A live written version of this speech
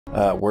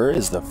Where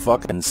is the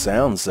fucking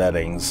sound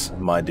settings,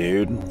 my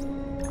dude?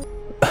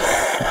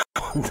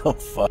 What the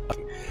fuck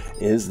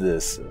is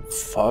this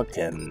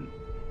fucking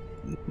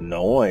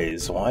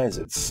noise? Why is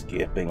it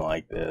skipping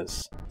like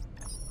this?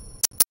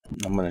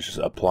 I'm gonna just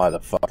apply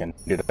the fucking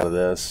shit out of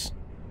this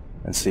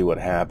and see what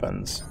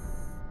happens.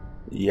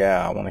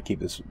 Yeah, I want to keep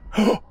this.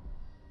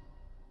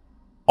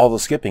 All the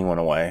skipping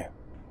went away.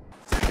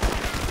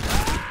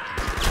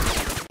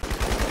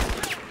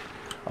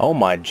 Oh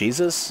my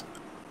Jesus.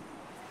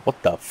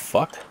 What the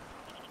fuck?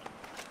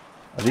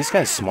 Are these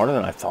guys smarter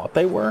than I thought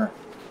they were?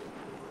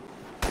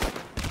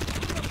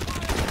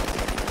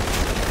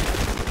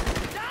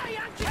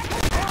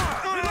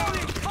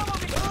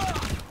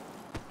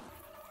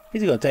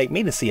 He's gonna take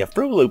me to see a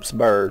Fruit Loops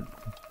bird.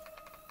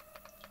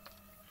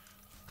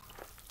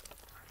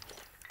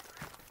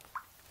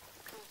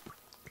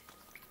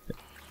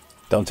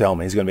 Don't tell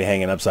me he's gonna be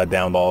hanging upside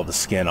down with all of the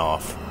skin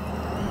off.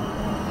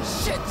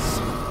 Shit,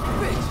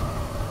 bitch.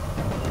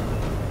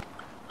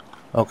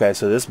 Okay,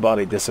 so this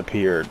body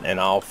disappeared, and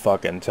I'll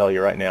fucking tell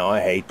you right now, I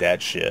hate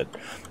that shit.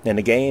 In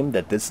a game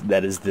that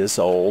is this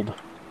old,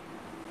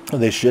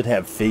 they should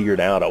have figured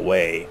out a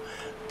way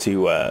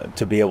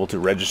to be able to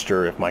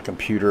register if my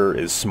computer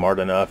is smart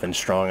enough and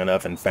strong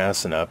enough and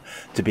fast enough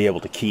to be able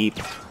to keep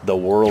the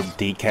world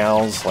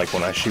decals, like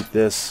when I shoot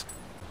this,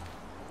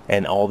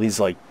 and all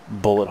these like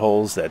bullet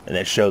holes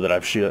that show that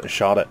I've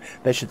shot it,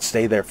 they should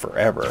stay there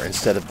forever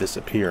instead of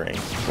disappearing.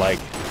 Like,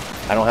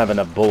 I don't have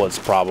enough bullets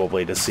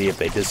probably to see if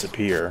they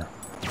disappear,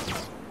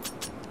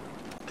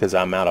 because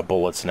I'm out of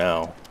bullets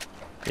now.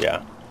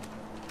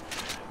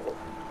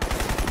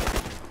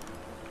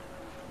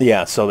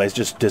 Yeah, so they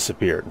just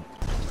disappeared.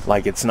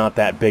 Like, it's not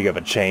that big of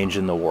a change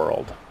in the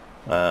world.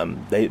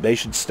 They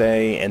should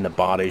stay, and the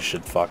bodies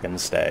should fucking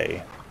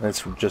stay.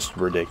 That's just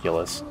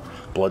ridiculous.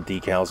 Blood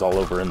decals all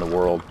over in the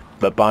world,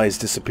 but bodies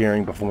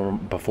disappearing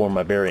before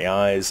my very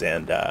eyes,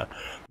 and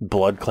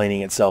blood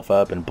cleaning itself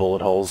up, and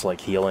bullet holes like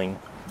healing.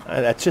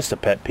 That's just a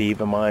pet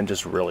peeve of mine.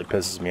 Just really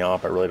pisses me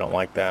off. I really don't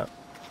like that.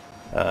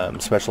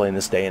 Especially in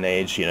this day and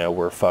age, you know,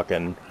 we're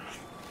fucking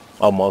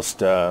almost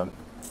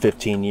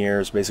 15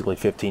 years, basically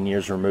 15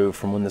 years removed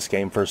from when this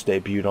game first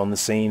debuted on the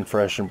scene,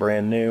 fresh and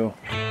brand new.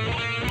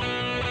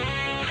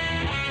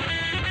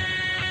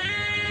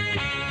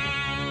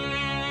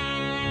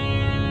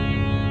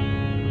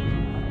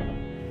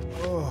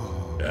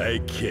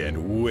 I can't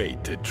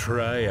wait to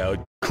try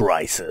out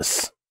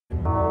Crysis.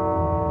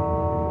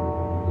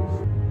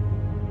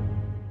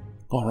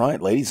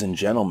 Alright, ladies and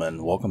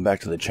gentlemen, welcome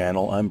back to the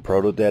channel. I'm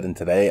Protodead, and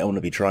today I'm going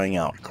to be trying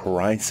out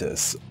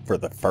Crysis for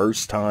the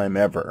first time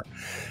ever.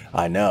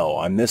 I know,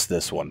 I missed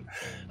this one.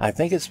 I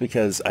think it's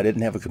because I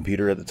didn't have a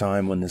computer at the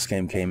time when this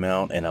game came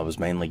out, and I was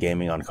mainly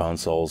gaming on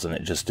consoles, and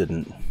it just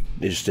didn't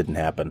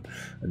happen.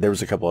 There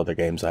was a couple other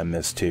games I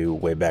missed too,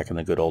 way back in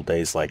the good old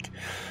days, like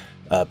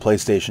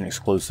PlayStation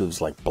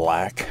exclusives like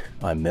Black.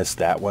 I missed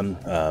that one.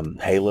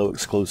 Halo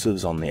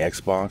exclusives on the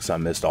Xbox, I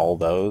missed all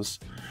those.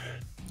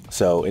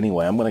 So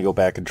anyway, I'm going to go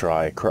back and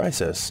try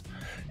Crysis,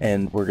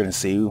 and we're going to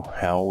see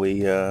how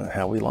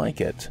we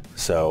like it.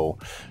 So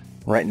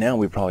right now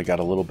we probably got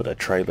a little bit of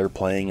trailer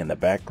playing in the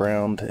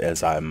background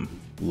as I'm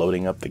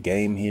loading up the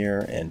game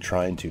here and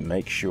trying to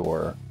make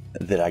sure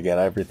that I got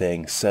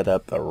everything set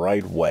up the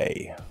right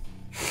way.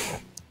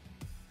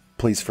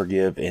 Please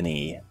forgive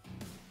any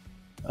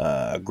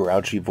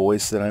grouchy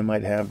voice that I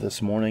might have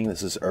this morning.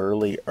 This is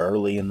early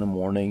in the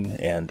morning,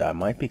 and I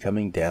might be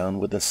coming down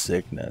with a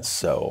sickness,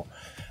 so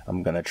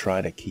I'm gonna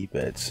try to keep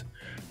it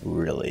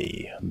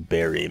really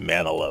Barry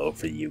Manilow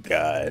for you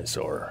guys,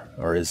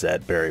 or is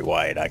that Barry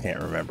White? I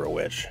can't remember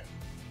which.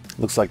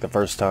 Looks like the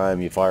first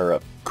time you fire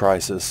up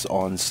Crysis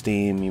on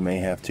Steam, you may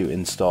have to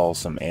install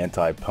some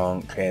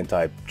anti-punk,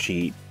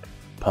 anti-cheat,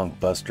 punk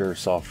buster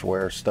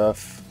software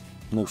stuff.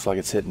 Looks like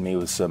it's hitting me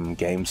with some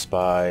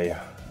GameSpy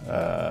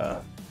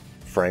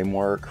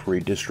framework,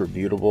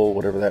 redistributable,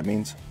 whatever that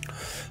means.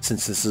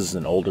 Since this is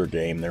an older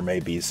game, there may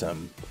be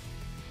some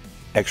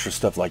extra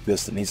stuff like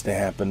this that needs to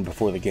happen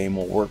before the game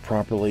will work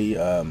properly.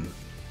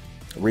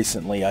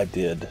 Recently I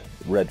did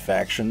Red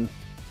Faction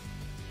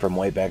from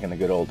way back in the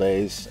good old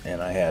days,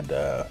 and I had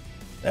a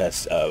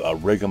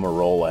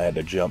rigmarole I had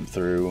to jump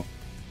through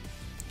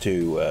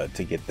to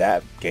get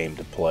that game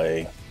to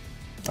play.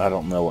 I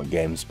don't know what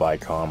GameSpy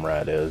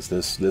Comrade is.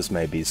 This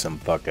may be some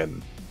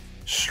fucking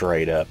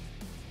straight up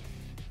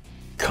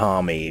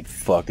commie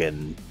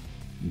fucking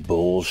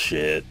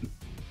bullshit,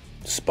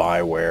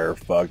 spyware,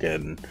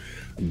 fucking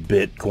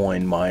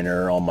Bitcoin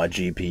miner on my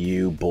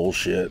GPU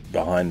bullshit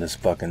behind this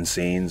fucking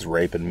scenes,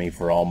 raping me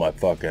for all my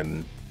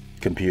fucking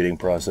computing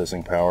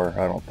processing power.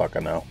 I don't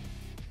fucking know.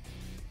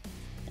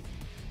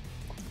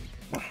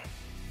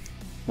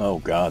 Oh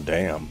god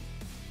damn.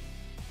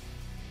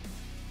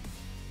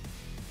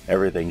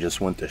 Everything just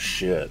went to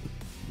shit.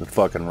 The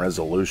fucking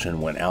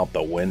resolution went out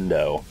the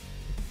window.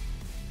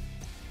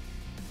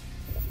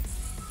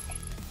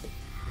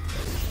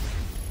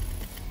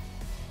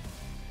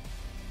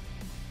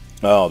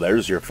 Oh,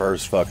 there's your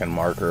first fucking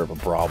marker of a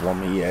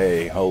problem.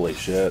 EA, holy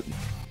shit.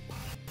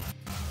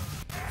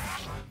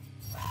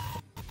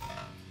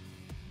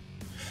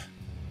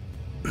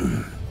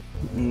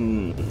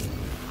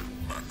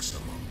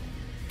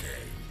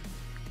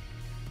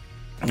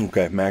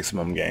 Okay,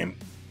 maximum game.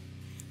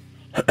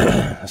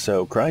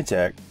 So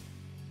Crytek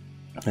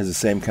is the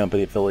same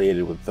company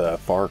affiliated with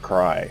Far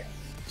Cry,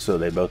 so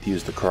they both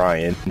use the Cry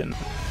engine.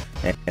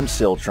 And I'm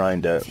still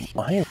trying to.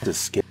 Why is it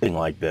skipping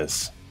like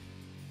this?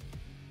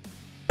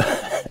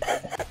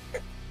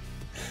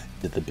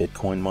 Did the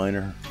Bitcoin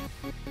miner?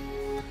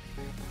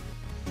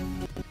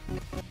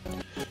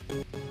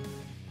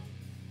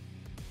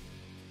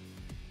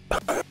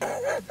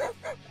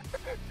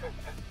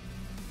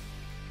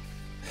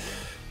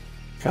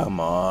 Come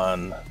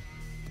on.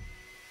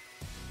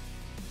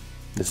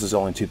 This is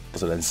only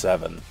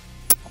 2007.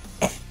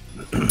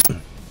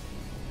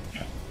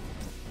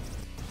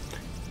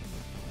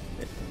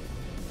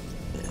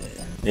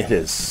 It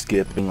is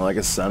skipping like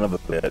a son of a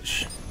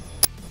bitch.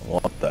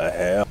 What the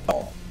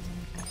hell?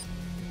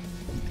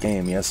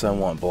 Game, yes I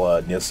want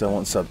blood. Yes I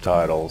want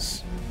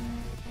subtitles.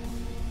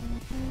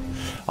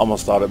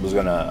 Almost thought it was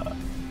gonna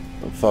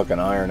fucking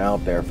iron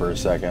out there for a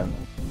second.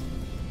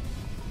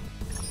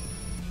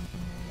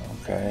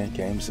 Okay,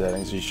 game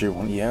settings. You sure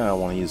want? Yeah, I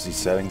want to use these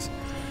settings.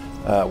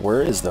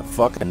 Where is the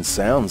fucking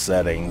sound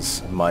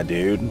settings, my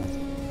dude?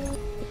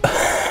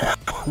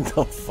 What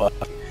the fuck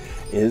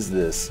is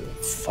this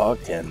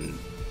fucking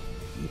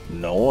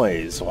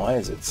noise? Why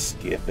is it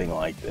skipping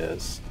like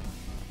this?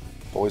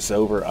 Voice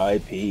over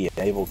IP,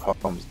 enable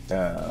comms,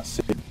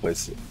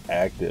 voice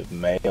active,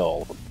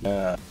 mail,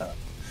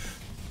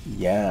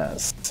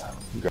 yes,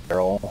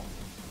 girl.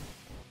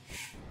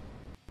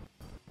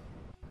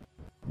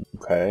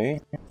 Okay.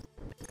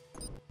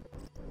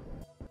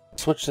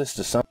 Switch this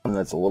to something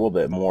that's a little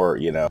bit more,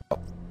 you know,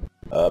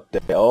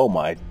 update. Oh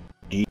my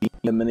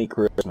Jiminy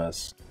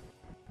Christmas.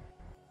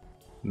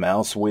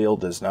 Mouse wheel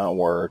does not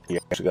work. You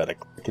actually gotta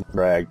click and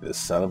drag this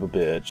son of a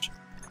bitch.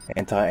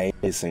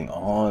 Anti-aliasing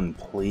on,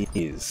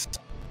 please.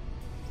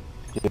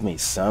 Give me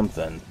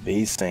something.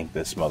 V-sync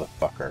this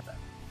motherfucker.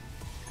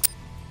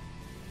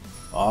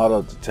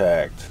 Auto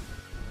detect.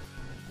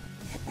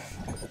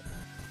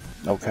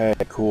 Okay,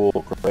 cool,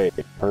 great,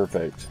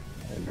 perfect.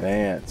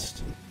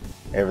 Advanced.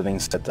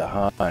 Everything's set to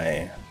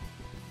high.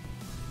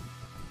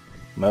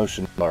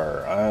 Motion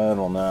blur. I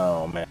don't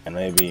know, man.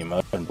 Maybe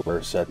motion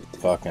blur set to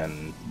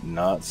fucking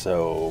not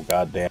so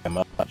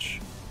goddamn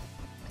much.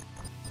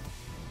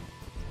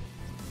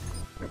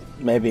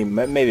 Maybe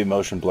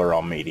motion blur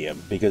on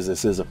medium, because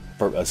this is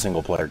a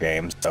single player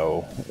game,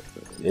 so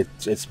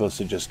it's supposed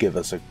to just give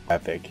us a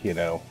graphic, you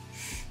know,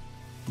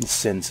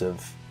 sense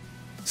of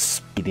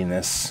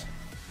speediness.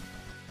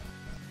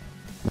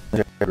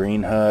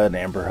 Green HUD,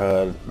 amber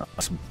HUD,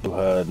 blue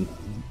HUD.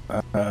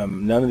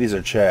 None of these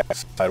are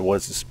checks.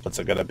 What's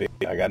it gonna be?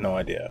 I got no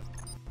idea.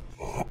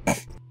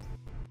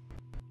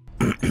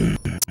 I'm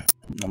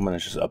gonna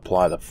just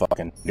apply the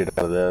fucking shit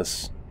out of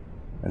this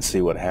and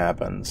see what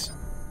happens.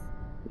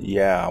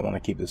 Yeah, I want to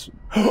keep this.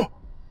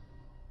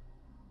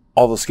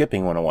 All the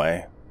skipping went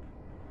away.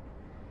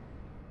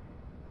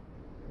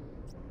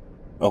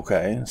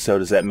 Okay, so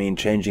does that mean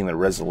changing the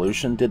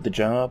resolution did the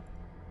job?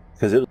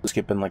 Because it was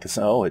skipping like a...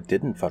 Oh, it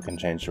didn't fucking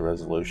change the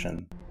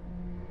resolution.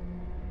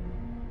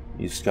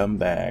 You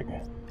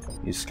scumbag.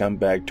 You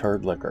scumbag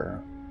turd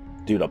licker.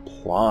 Dude,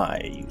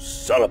 apply, you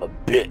son of a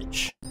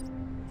bitch.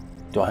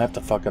 Do I have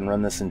to fucking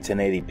run this in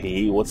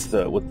 1080p? What's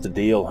the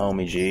deal,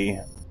 homie G?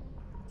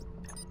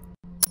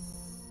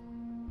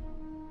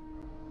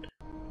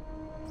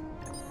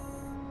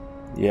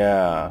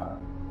 Yeah.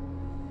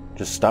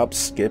 Just stop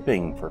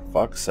skipping, for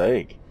fuck's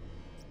sake.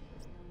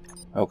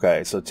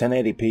 Okay, so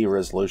 1080p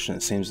resolution,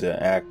 it seems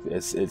to act,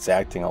 it's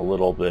acting a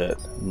little bit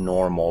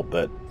normal,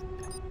 but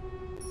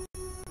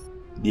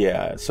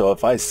yeah, so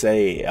if I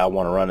say I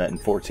want to run it in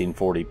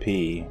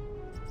 1440p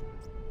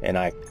and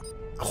I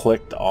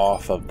clicked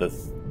off of the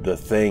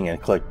thing and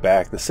clicked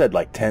back, this said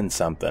like 10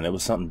 something. It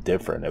was something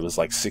different. It was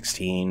like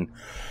 16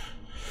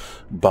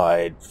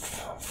 by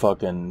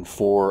fucking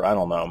 4, I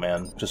don't know,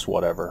 man, just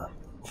whatever.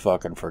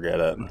 Fucking forget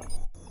it.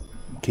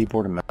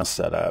 Keyboard and mouse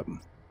setup.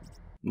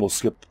 We'll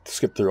skip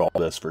through all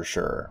this for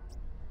sure.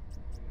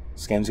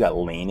 This game's got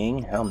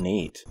leaning? How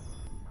neat.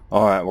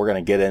 Alright, we're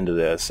gonna get into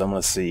this. I'm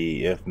gonna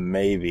see if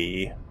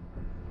maybe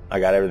I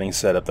got everything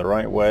set up the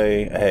right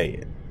way.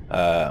 Hey,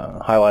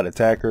 highlight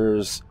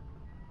attackers,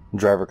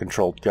 driver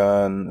controlled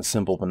gun,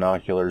 simple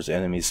binoculars,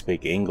 enemies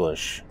speak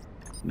English.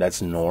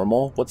 That's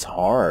normal? What's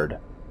hard?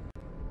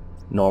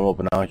 Normal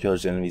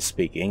binoculars, enemies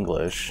speak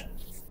English.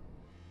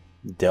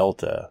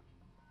 Delta.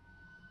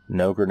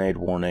 No grenade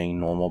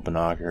warning, normal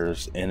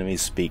binoculars,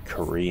 enemies speak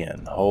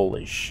Korean.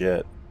 Holy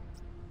shit.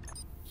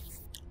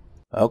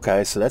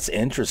 Okay, so that's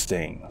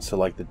interesting. So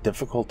like the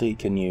difficulty,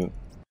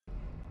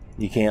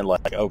 you can't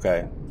like,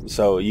 okay,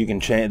 so you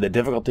can change the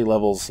difficulty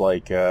levels,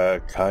 like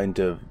kind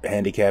of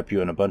handicap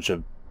you in a bunch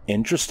of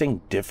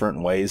interesting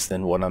different ways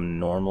than what I'm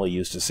normally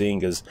used to seeing,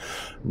 because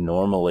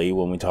normally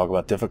when we talk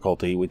about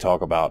difficulty, we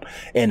talk about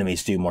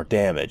enemies do more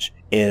damage,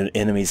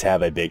 enemies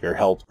have a bigger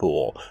health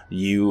pool,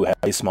 you have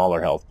a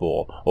smaller health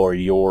pool, or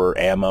your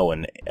ammo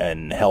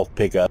and health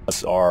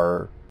pickups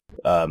are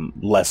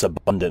less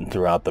abundant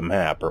throughout the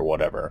map or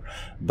whatever.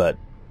 But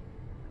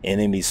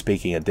enemies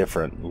speaking a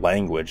different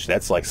language,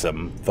 that's like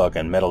some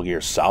fucking Metal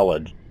Gear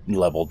Solid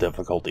level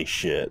difficulty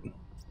shit.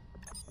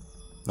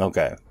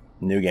 Okay,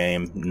 new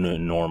game,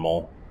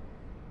 normal.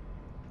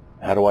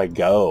 How do I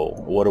go?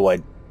 What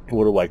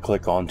do I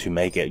click on to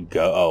make it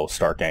go? Oh,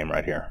 start game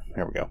right here.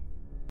 Here we go.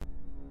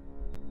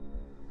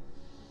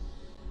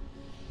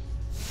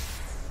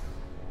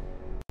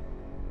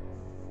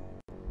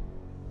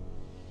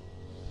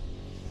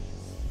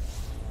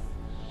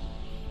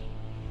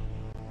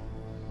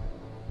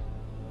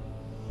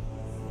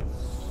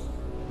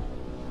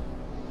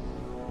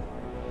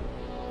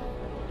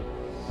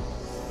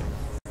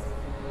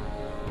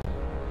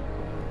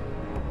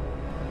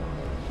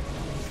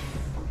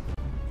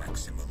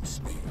 Maximum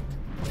speed.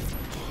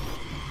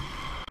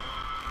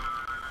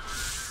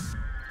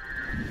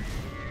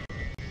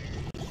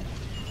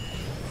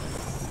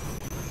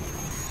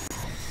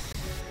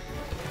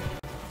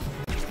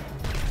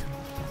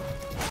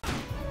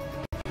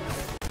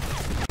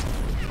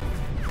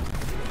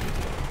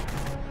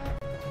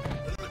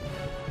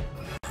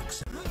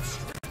 Maximum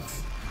strength.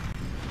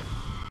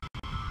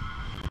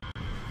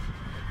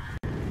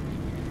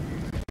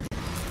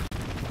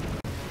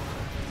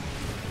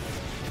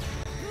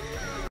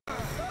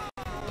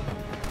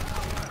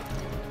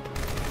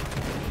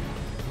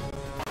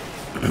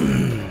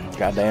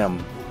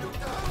 Goddamn.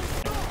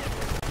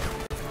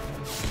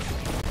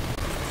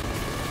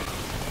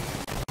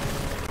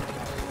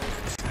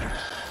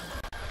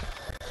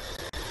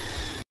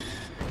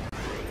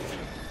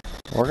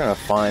 We're gonna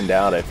find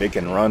out if it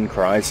can run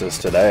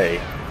Crysis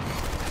today.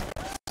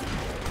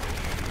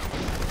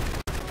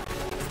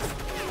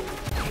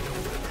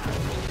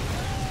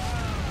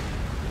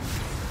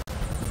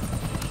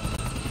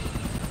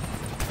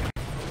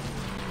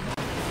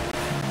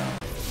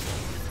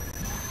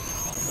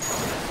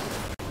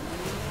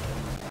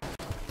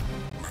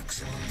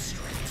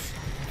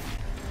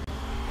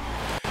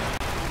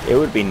 It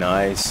would be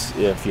nice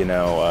if, you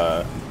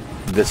know,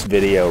 this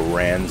video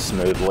ran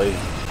smoothly.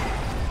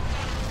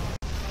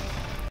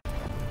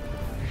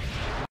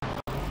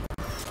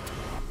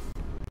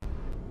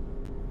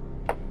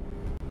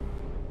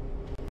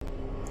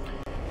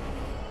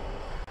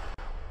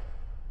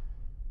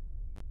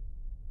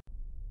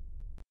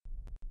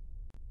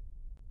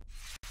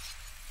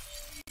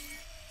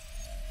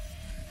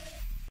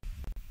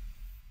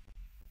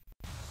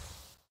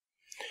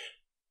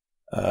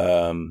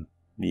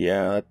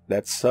 Yeah,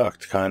 that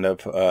sucked, kind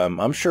of.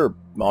 I'm sure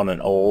on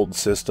an old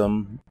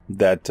system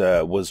that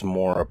was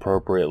more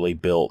appropriately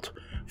built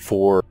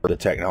for the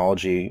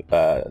technology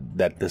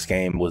that this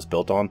game was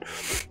built on,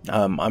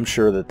 I'm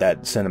sure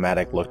that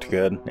cinematic looked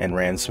good and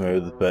ran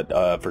smooth,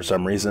 but for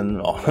some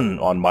reason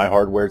on my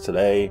hardware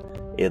today,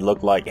 it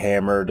looked like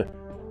hammered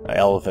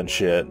elephant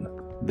shit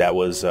that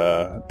was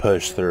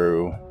pushed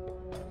through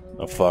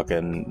a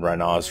fucking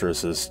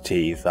rhinoceros's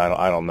teeth.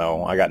 I don't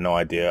know. I got no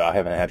idea. I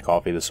haven't had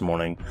coffee this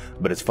morning,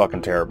 but it's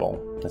fucking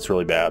terrible. It's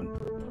really bad.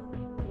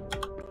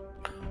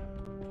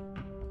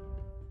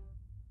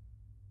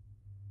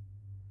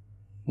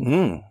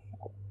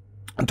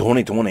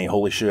 2020,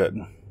 holy shit.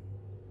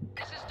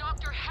 This is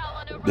Dr.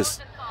 Helena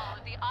Rosenthal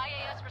of the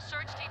IAS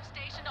research team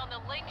stationed on the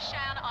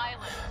Lingshan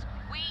Islands.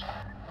 We...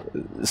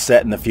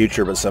 Set in the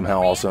future, but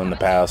somehow also in the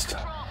past.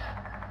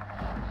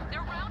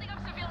 They're rounding up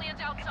civilians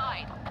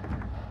outside.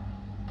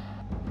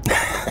 We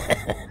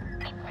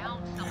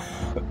found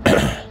something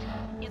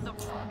in the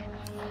rock.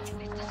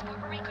 This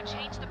discovery could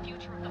change the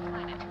future of the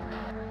planet.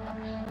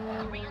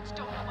 Koreans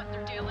don't know what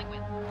they're dealing with.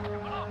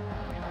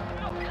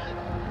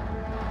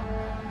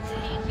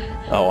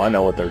 Oh, I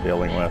know what they're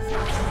dealing with.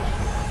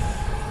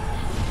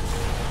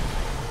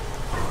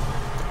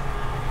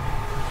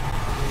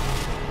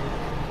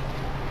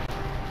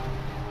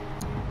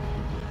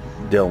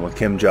 Dealing with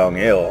Kim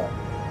Jong-il.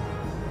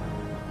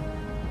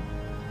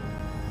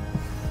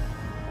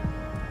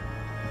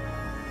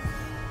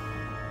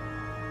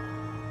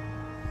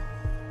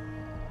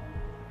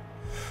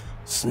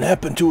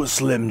 Snap into a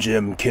Slim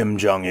Jim, Kim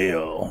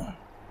Jong-il.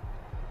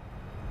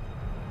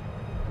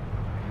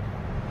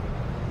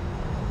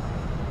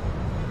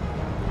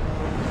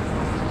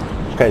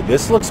 Okay,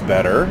 this looks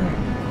better.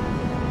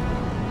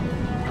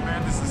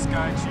 Command, this is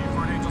Sky Chief.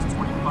 We're at Angels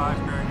 25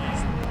 bearing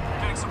east. We're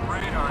getting some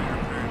radar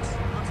interference.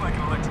 Looks like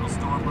an electrical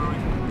storm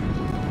brewing.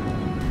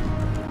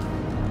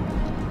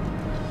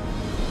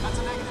 That's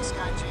a negative,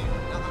 Sky Chief.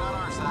 Nothing on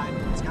our side.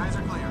 Skies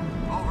are clear.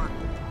 Over.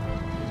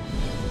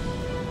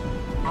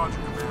 Roger,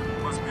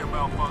 Command. Must be a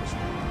malfunction.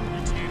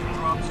 ETA to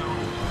drop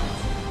zone.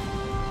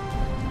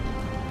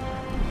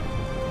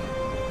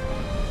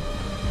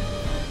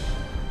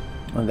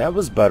 Well, that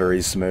was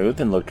buttery smooth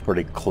and looked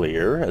pretty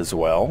clear as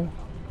well.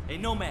 Hey,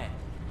 Nomad,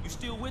 you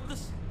still with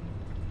us?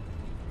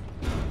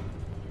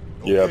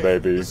 Yeah, Okay,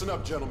 baby. Listen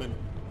up, gentlemen.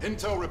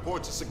 Intel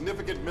reports a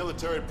significant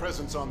military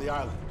presence on the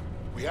island.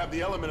 We have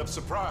the element of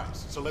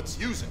surprise, so let's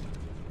use it.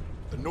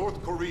 The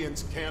North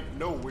Koreans can't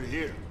know we're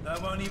here. They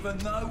won't even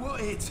know what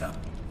hit them.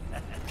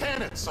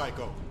 Can it,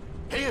 Psycho?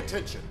 Pay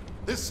attention.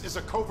 This is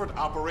a covert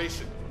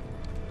operation.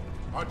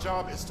 Our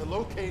job is to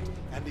locate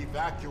and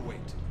evacuate.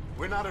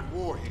 We're not at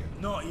war here.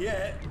 Not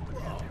yet.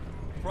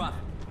 Prophet,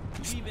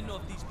 do you even know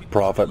if these people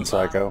Prophet are and still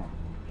alive? Psycho.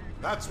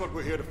 That's what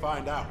we're here to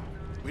find out.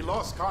 We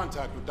lost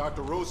contact with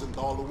Dr.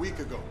 Rosenthal a week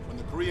ago when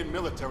the Korean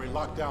military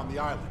locked down the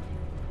island.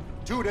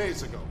 2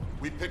 days ago,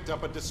 we picked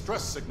up a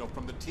distress signal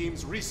from the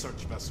team's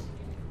research vessel.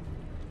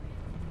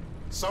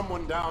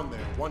 Someone down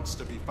there wants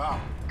to be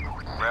found.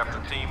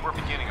 Raptor team, we're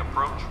beginning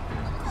approach.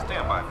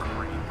 Stand by for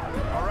green.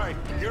 All right,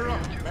 gear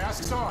up.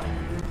 Masks on.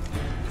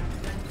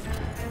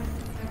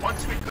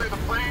 Once we clear the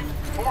plane,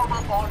 form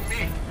up on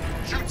me.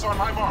 Shoots on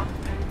my mark.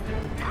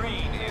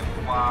 Green in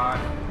 5,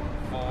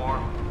 4,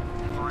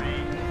 3,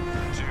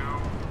 2,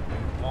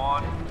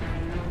 1.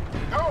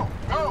 Go,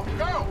 go,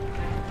 go!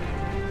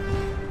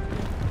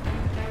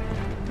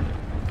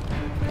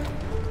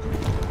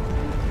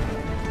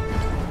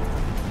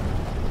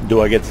 Do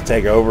I get to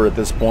take over at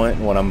this point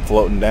when I'm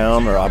floating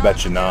down, or I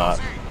bet you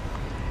not?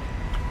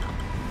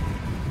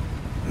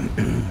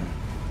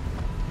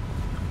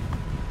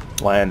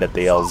 Land at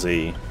the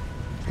LZ.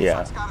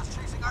 Yeah. Scott is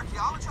chasing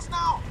archaeologists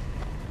now.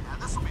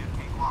 And this will be a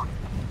cakewalk.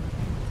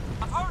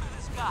 I've heard of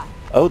this guy.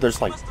 Oh,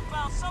 there's like Must have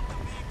found something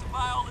big to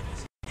buy all of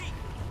this heat.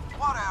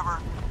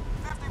 Whatever.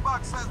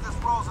 $50 says this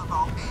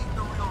Rosenthal ain't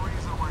the real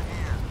reason we're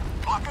here.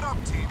 Lock it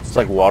up, team. it's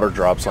like water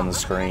drops on the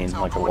screen,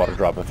 like a water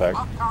drop effect.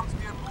 Upcom's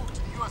being moved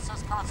to the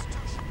USS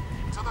Constitution.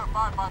 Until they're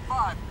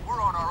 5x5, we're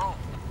on our own.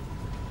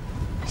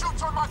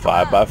 Shoots on my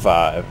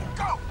 5x5.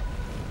 Go!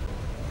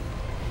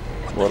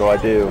 What do I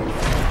do?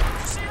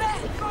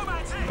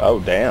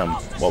 Oh damn!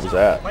 What was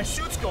that? My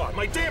chute's gone.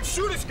 My damn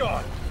chute is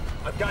gone.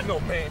 I've got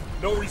no main,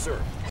 no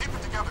reserve. Keep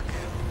it together, kid.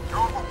 You're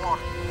over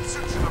water. The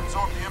suit should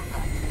absorb the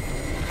impact.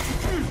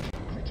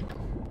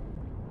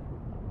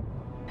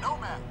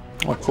 Nomad.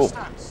 Oh, what's cool. your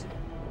status?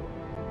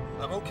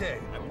 I'm okay.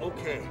 I'm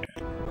okay.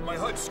 But my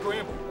HUD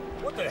scrambled.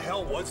 What the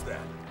hell was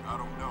that? I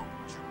don't know,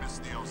 but you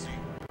missed the LZ.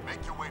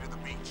 Make your way to the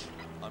beach.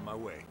 On my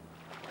way.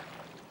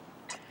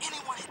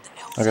 Anyone hit the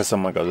LZ? I guess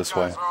I'm gonna go this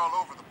way. Guys are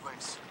all over the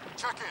place.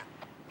 Check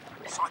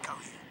in. Psycho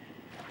here.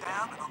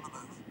 Down and on the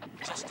move.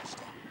 Just a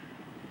step.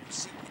 You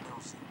see the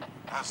LZ?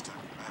 Aztec,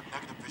 I have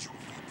negative visual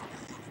feed from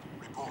your unit.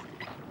 Report.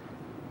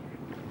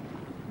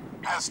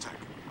 Aztec,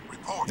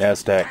 report.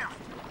 Aztec. Damn it.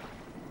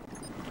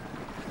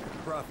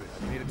 Prophet,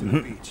 I made it to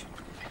the beach.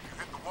 You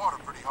hit the water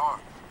pretty hard.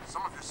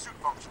 Some of your suit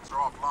functions are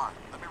offline.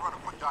 Let me run a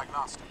quick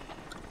diagnostic.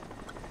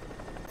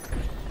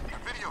 Your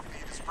video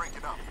feed is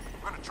breaking up.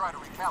 We're gonna try to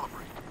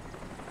recalibrate.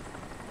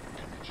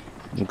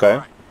 Okay.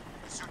 Alright,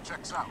 your suit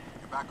checks out.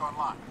 You're back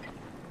online.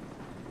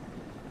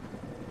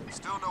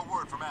 Still no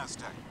word from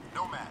Aztec.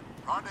 Nomad,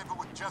 rendezvous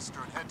with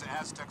Jester and head to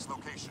Aztec's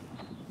location.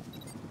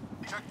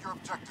 Check your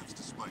objectives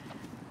display.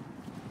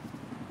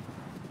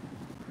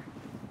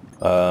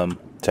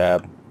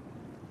 Tab.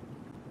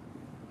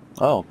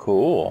 Oh,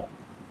 cool.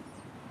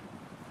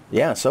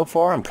 Yeah, so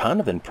far I'm kind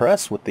of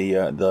impressed with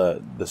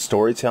the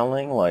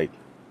storytelling, like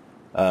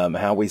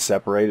how we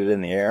separated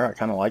in the air. I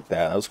kind of like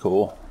that. That was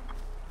cool.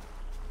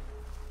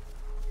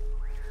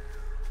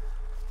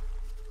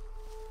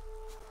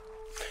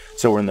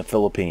 So we're in the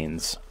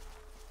Philippines,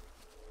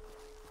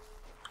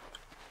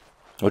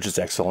 which is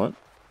excellent.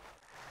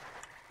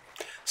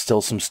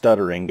 Still some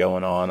stuttering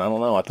going on. I don't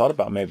know. I thought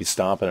about maybe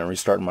stopping and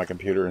restarting my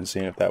computer and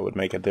seeing if that would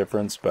make a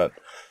difference, but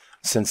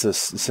since the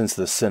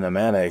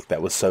cinematic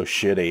that was so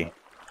shitty,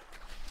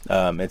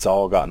 it's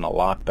all gotten a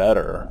lot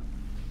better.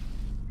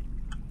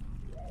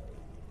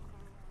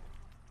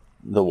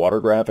 The water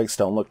graphics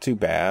don't look too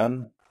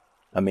bad.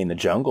 I mean, the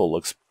jungle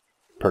looks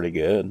pretty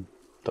good.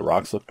 The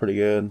rocks look pretty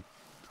good.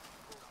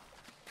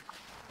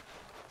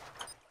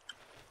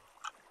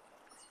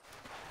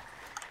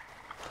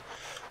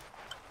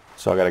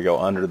 So I gotta go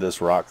under this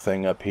rock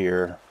thing up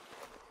here.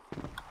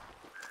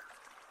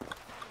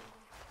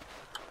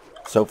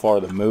 So far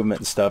the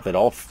movement and stuff, it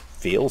all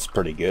feels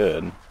pretty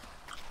good.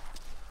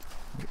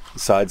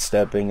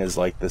 Sidestepping is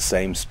like the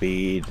same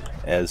speed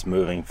as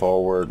moving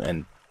forward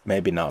and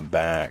maybe not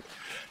back.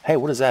 Hey,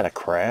 what is that, a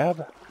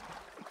crab?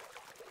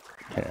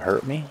 Can it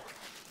hurt me?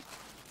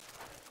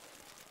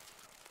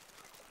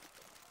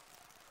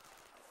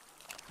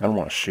 I don't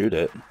want to shoot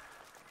it.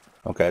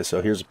 Okay,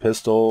 so here's a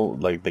pistol.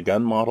 Like, the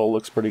gun model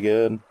looks pretty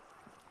good.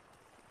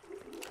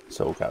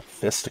 So we've got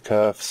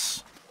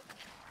fisticuffs.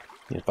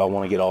 If I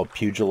want to get all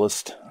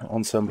pugilist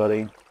on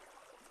somebody.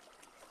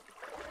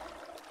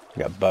 We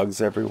got bugs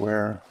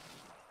everywhere.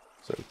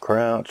 So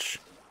crouch.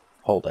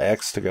 Hold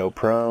X to go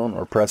prone,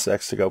 or press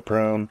X to go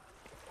prone.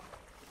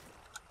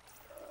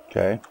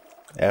 Okay.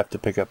 F to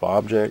pick up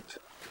object.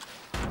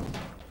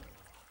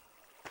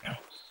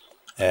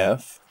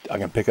 F. I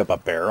can pick up a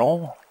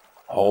barrel.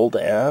 Hold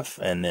F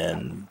and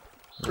then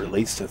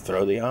release to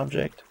throw the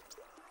object.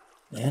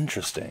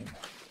 Interesting.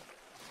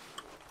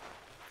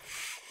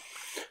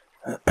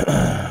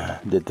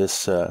 Did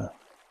this oh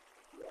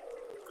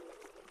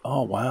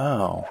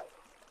wow.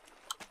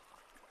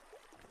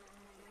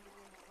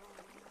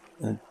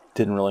 It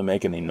didn't really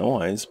make any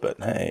noise,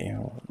 but hey,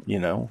 you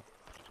know.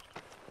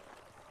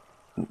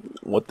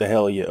 What the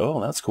hell you, oh,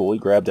 that's cool. He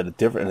grabbed it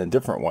in a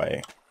different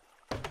way.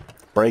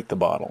 break the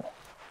bottle.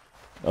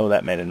 Oh,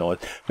 that made a noise.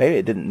 Maybe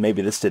it didn't.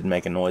 Maybe this didn't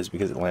make a noise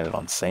because it landed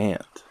on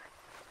sand.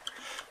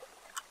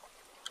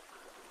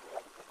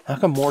 How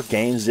come more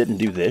games didn't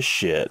do this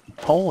shit?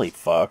 Holy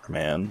fuck,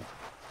 man.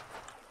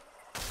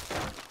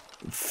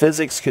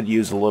 Physics could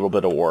use a little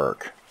bit of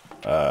work.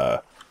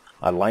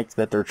 I like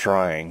that they're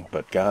trying,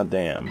 but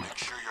goddamn. Make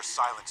sure your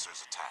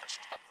silencer's attached.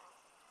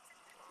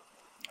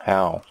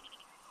 How?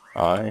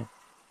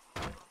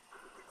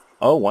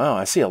 Oh wow,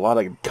 I see a lot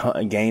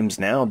of games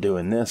now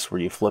doing this,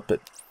 where you flip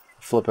it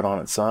on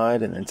its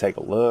side, and then take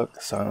a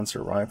look.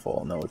 Silencer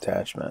rifle, no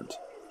attachment.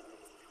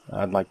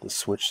 I'd like to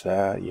switch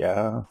that,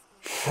 yeah.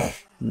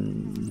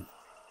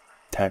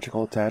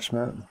 Tactical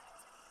attachment?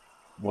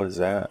 What is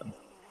that?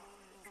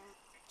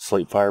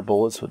 Sleep fire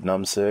bullets with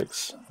num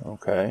 6.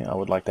 Okay, I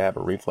would like to have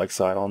a reflex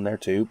sight on there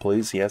too,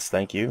 please. Yes,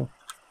 thank you.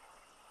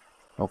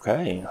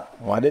 Okay,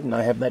 why didn't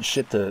I have that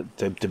shit to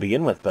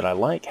begin with? But I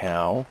like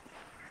how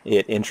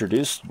it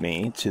introduced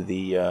me to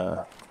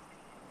the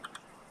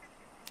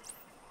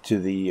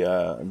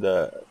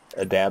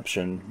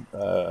adapter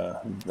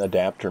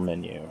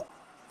menu.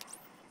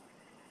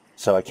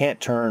 So I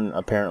can't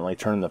apparently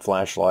turn the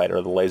flashlight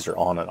or the laser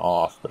on and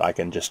off, but I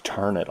can just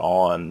turn it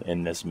on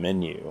in this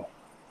menu.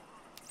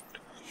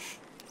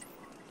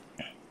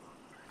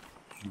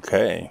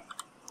 Okay.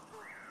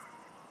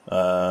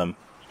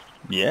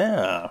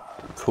 Yeah,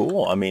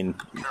 cool. I mean,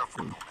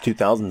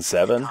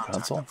 2007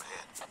 console.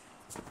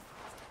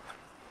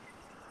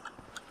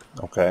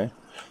 Okay.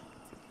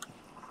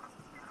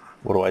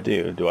 What do I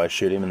do? Do I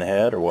shoot him in the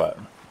head or what?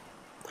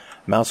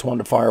 Mouse 1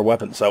 to fire a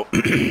weapon. So,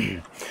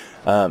 the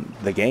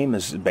game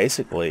is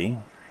basically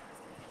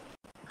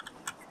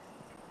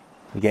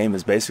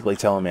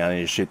telling me I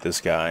need to shoot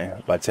this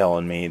guy by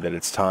telling me that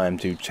it's time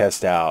to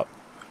test out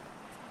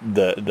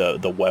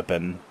the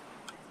weapon.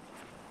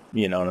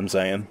 You know what I'm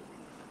saying?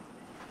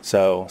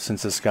 So,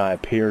 since this guy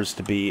appears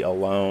to be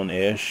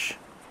alone-ish.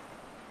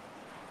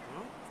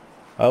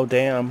 Oh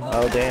damn,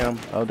 oh damn,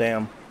 oh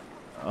damn.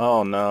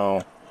 Oh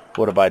no.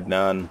 What have I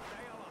done?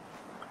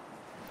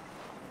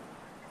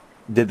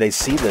 Did they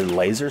see the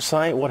laser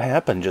sight? What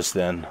happened just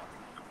then?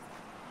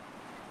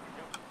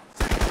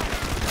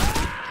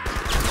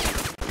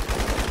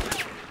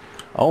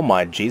 Oh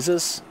my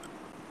Jesus.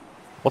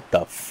 What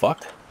the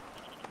fuck?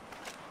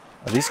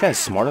 Are these guys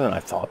smarter than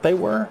I thought they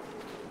were?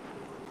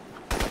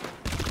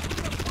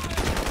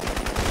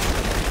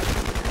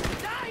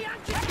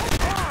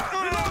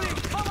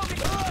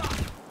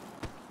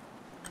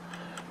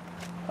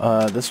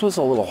 This was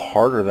a little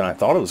harder than I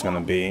thought it was going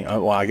to be.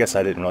 Well, I guess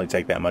I didn't really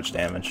take that much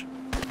damage.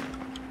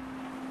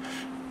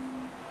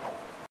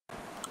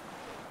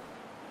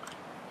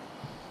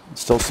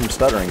 Still some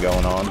stuttering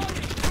going on.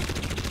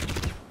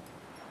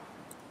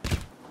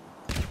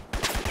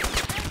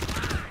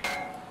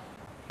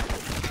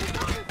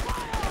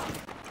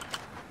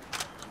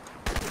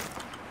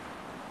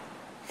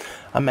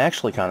 I'm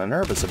actually kind of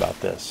nervous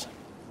about this.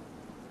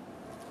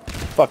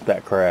 Fuck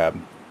that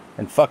crab.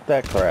 And fuck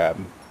that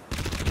crab.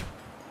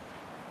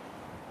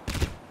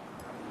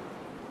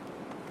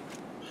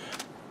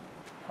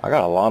 I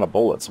got a lot of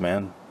bullets,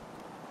 man.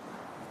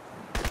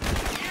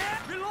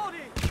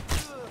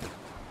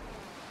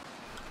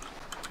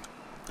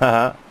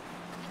 Haha.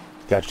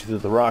 Got you through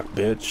the rock,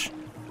 bitch.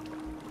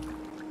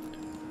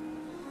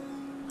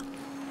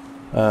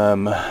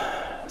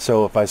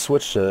 So if I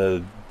switch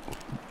to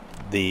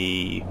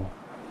the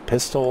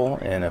pistol,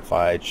 and if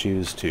I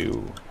choose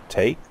to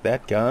take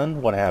that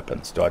gun, what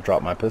happens? Do I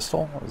drop my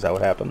pistol? Is that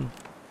what happened?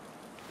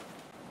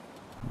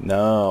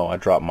 No, I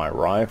dropped my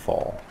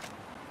rifle.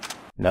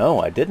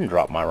 No, I didn't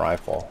drop my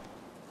rifle.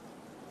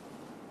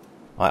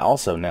 I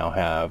also now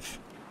have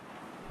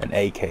an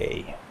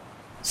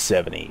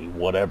AK-70,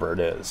 whatever it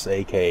is,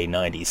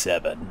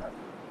 AK-97.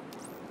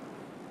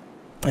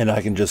 And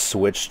I can just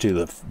switch to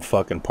the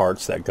fucking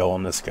parts that go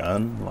on this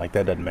gun? Like,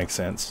 that doesn't make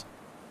sense.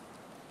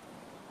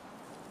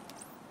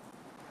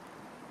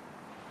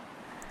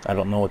 I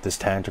don't know what this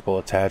tactical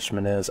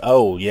attachment is.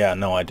 Oh, yeah,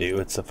 no, I do.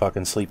 It's the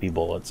fucking sleepy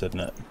bullets, isn't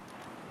it?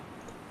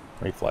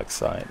 Reflex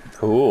sight.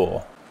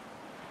 Cool.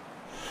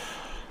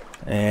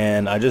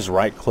 And I just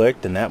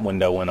right-clicked and that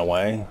window went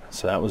away.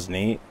 So that was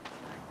neat.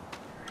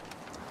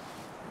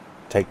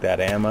 Take that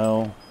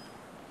ammo.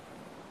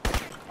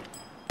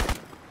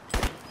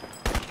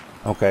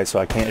 Okay, so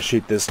I can't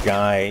shoot this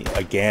guy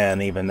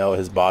again, even though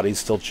his body's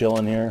still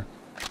chilling here.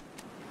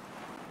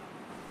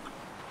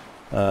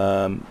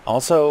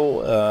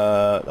 Also,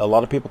 a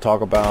lot of people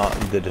talk about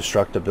the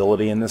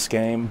destructibility in this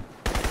game.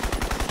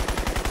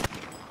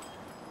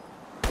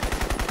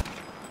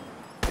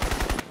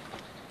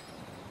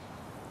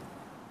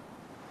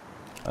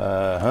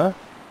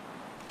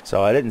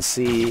 So I didn't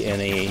see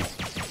any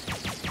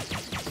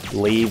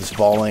leaves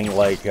falling,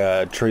 like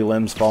tree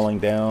limbs falling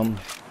down.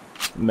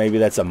 Maybe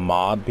that's a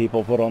mod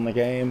people put on the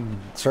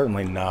game.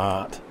 Certainly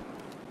not.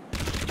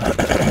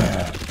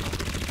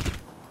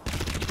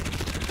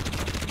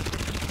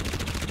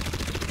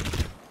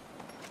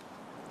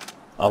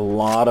 A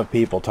lot of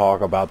people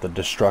talk about the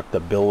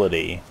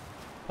destructibility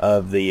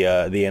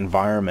the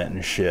environment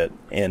and shit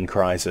in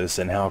Crysis,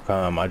 and how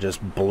come I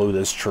just blew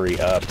this tree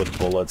up with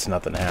bullets,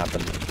 nothing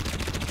happened.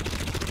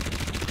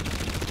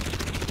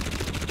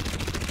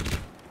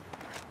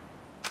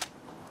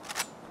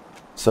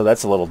 So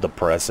that's a little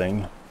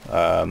depressing.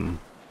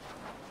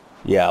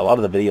 Yeah, a lot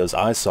of the videos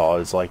I saw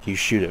is like you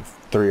shoot it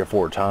 3 or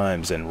 4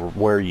 times, and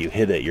where you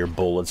hit it, your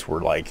bullets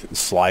were like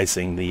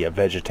slicing the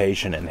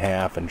vegetation in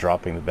half and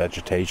dropping the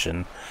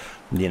vegetation,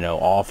 you know,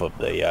 off of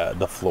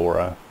the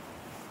flora.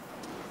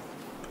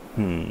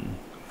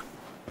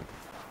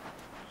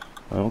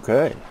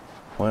 Okay.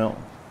 Well,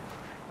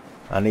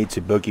 I need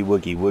to boogie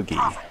woogie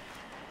woogie.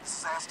 This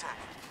is Aztec.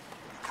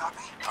 You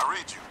copy? I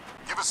read you.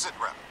 Give a sit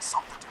rep.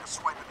 Something took a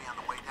swipe at me on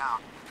the way down.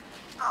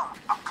 Oh,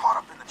 I'm caught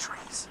up in the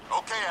trees.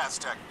 Okay,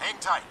 Aztec. Hang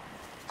tight.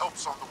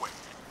 Help's on the way.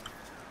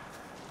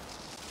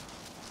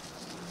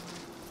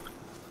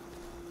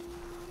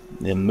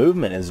 The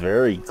movement is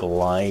very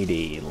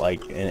glidey,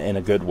 like in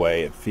a good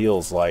way. It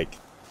feels like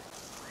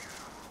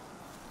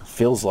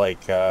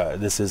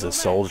this is a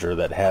soldier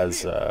that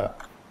has a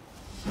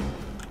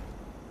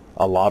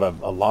lot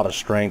of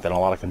strength and a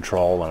lot of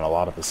control and a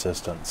lot of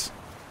assistance.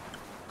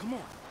 Come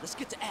on, let's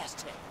get to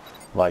Aztec.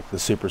 Like the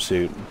super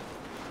suit.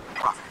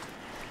 Prophet,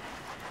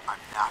 I'm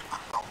not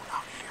alone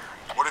out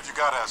here. What have you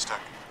got,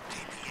 Aztec?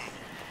 DPA,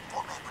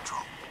 4-man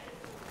patrol.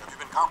 Have you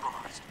been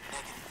compromised?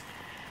 Negative.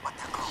 But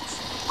they're close.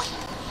 Wait,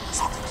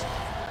 something's...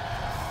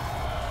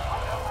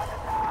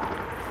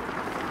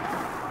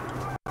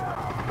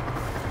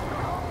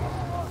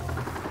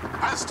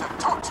 Aztec,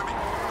 talk to me!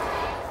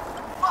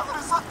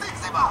 Madre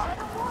Santísima!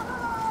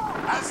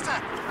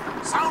 Aztec,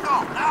 sound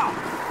off now!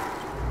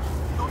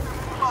 No te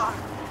viene mal!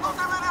 No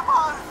te viene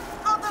mal!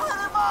 No te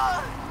viene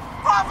mal!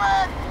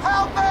 Prophet,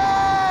 help me!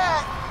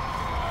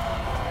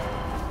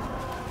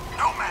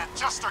 No man,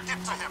 Jester, get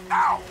to him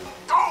now!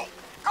 Go!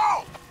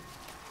 Go!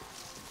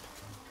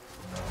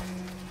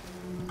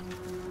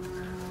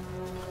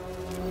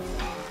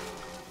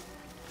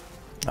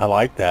 I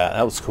like that.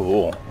 That was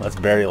cool. That's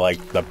very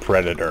like the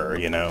Predator,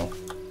 you know.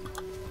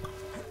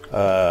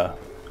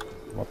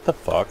 What the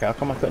fuck? How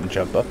come I couldn't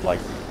jump up like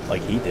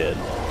he did?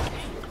 What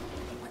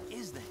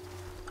is that?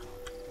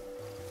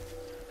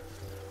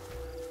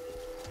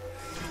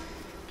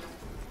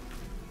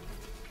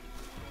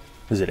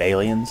 Is it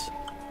aliens?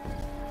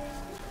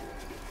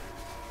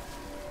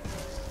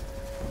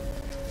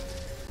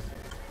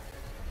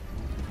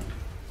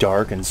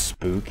 Dark and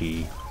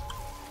spooky.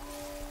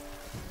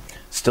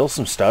 Still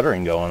some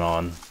stuttering going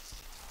on.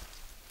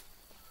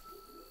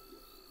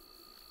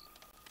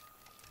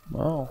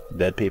 Well,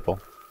 dead people.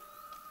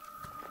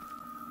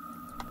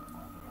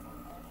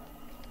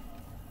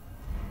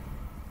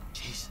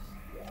 Jesus.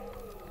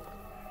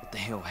 What the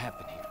hell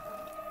happened here?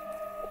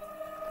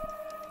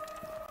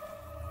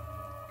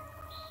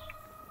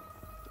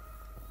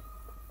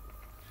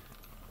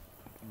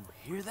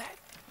 You hear that?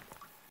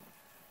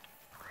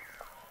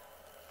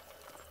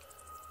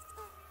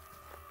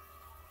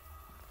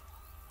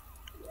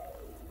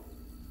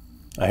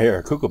 I hear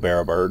a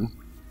kookaburra bird.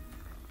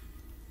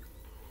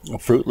 A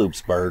Fruit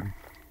Loops bird.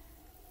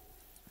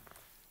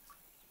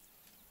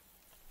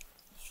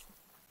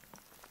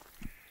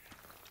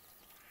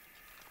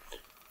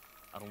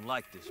 I don't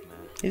like this, man.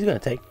 He's gonna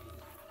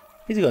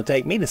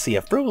take me to see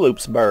a Fruit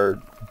Loops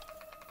bird.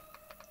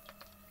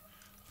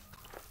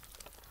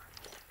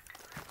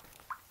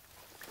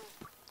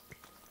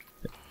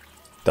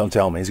 Don't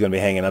tell me he's gonna be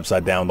hanging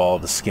upside down with all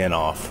of the skin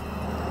off.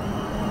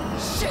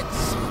 Shit!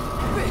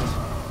 Bitch!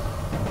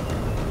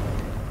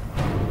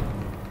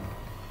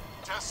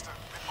 Jester,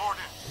 report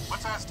in.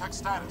 What's Aztec's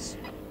status?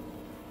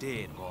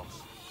 Dead,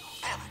 boss.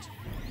 Damn it.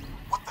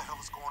 What the hell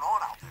is going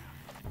on out there?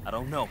 I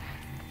don't know,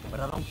 but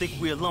I don't think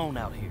we're alone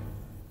out here.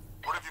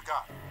 What have you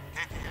got?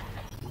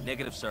 KPA?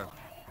 Negative, sir.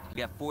 We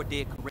got 4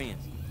 dead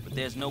Koreans, but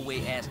there's no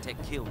way Aztec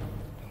killed them.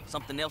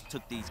 Something else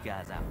took these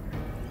guys out.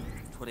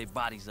 Tore their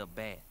bodies up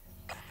bad.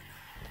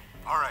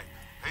 All right.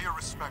 Pay your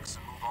respects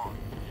and move on.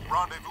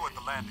 Rendezvous at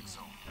the landing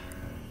zone.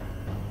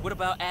 What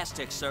about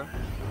Aztec, sir?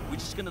 We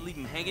just gonna leave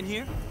him hanging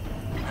here?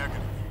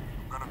 Negative.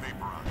 I'm gonna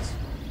vaporize.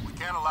 We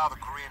can't allow the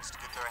Koreans to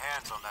get their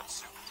hands on that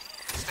suit.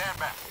 Stand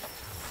back.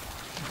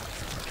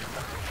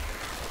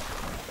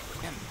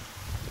 Damn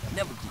it.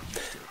 Never get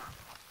used to it.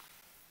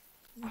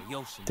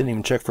 Adios, Didn't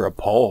even check for a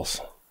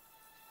pulse.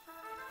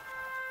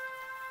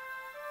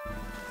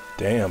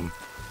 Damn.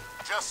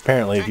 Jester,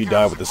 Apparently if take you care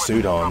die of with the this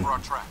suit equipment on, and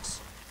cover our tracks.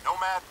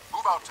 Nomad,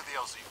 move out to the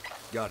LZ.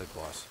 Got it,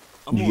 boss.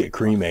 you get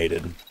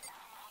cremated.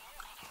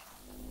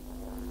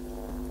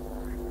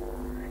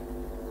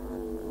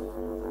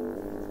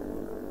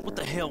 What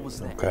the hell was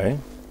that? Okay.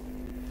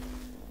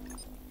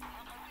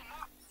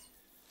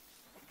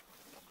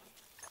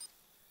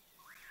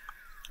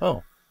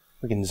 Oh,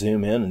 we can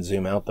zoom in and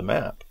zoom out the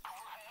map.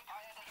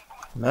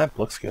 The map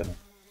looks good.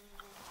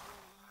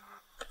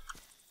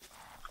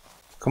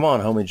 Come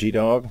on, homie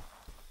G-Dog.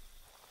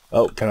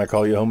 Oh, can I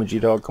call you homie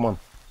G-Dog? Come on.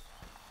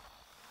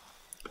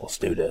 Let's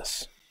do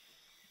this.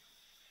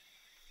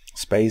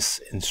 Space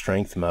in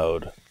strength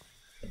mode.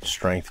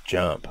 Strength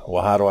jump.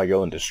 Well, how do I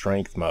go into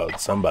strength mode?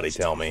 Somebody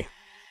tell me.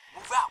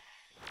 Move out.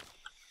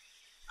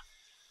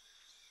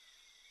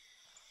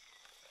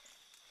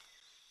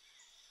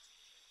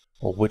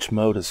 Well, which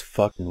mode is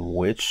fucking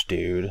which,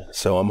 dude?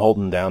 So I'm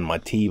holding down my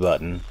T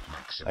button,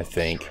 I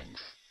think.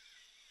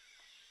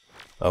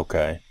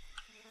 Okay.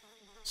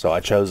 So I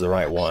chose the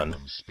right one.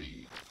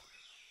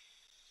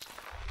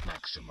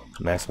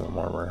 Maximum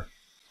armor.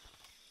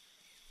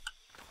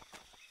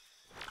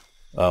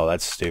 Oh,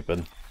 that's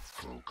stupid.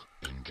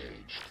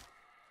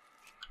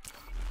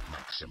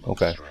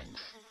 Okay.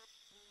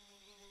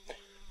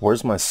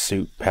 Where's my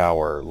suit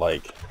power?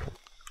 Like...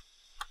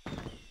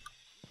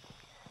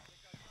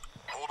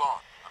 Hold on.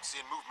 I'm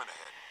seeing movement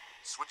ahead.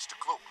 Switch to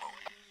cloak mode.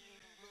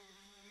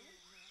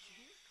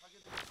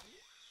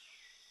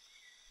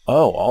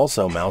 Oh,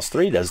 also mouse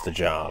 3 does the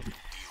job.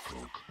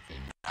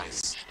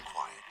 Nice and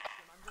quiet.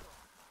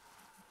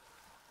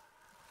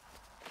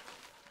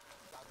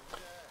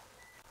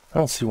 I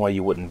don't see why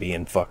you wouldn't be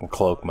in fucking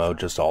cloak mode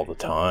just all the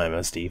time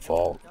as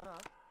default.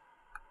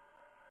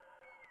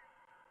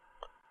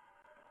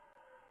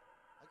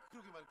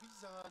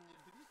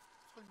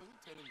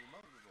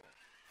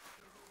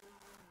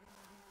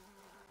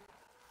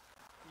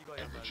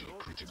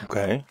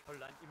 Okay.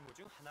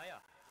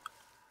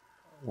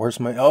 Where's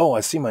my... Oh, I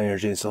see my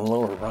energy. It's on the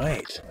lower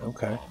right.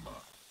 Okay.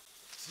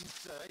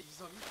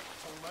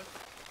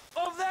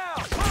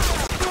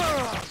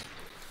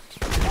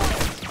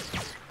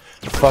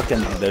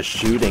 Fucking the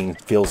shooting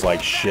feels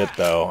like shit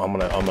though. I'm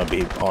gonna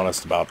be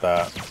honest about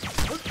that.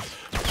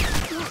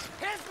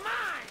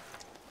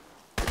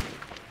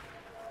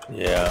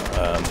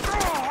 Yeah,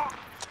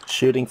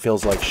 shooting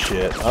feels like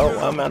shit. Oh,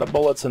 I'm out of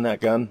bullets in that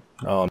gun.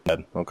 Oh, I'm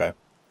dead. Okay.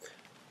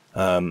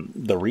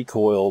 The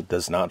recoil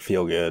does not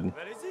feel good.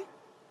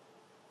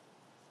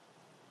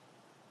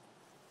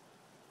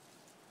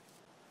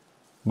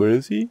 Where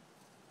is he?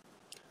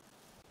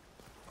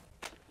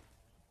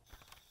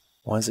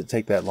 Why does it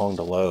take that long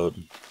to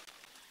load?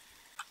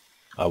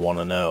 I want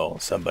to know.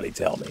 Somebody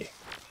tell me.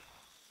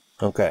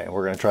 Okay,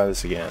 we're going to try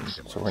this again.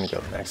 So we're going to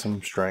go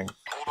maximum strength.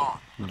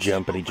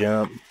 Jumpity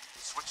jump.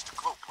 Switch to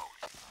cloak mode.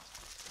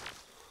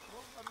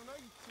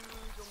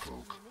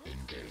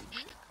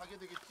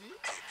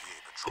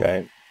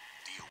 Okay.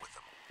 Deal with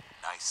them.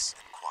 Nice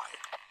and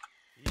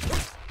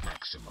quiet.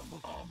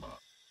 Maximum armor.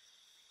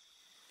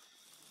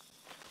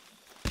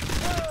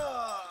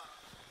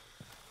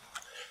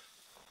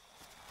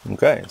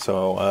 Okay,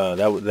 so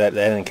that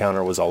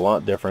encounter was a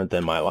lot different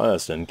than my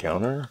last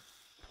encounter.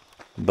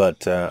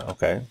 But,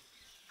 okay.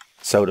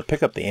 So to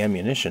pick up the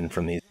ammunition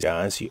from these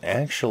guys, you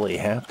actually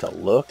have to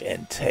look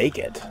and take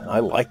it. I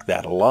like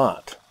that a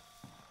lot.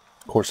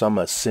 Of course, I'm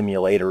a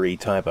simulatory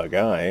type of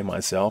guy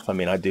myself. I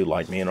mean, I do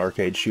like me an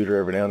arcade shooter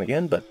every now and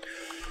again, but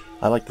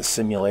I like the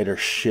simulator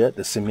shit,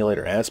 the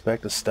simulator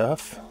aspect of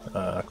stuff,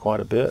 quite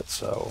a bit,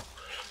 so...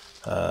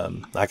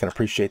 I can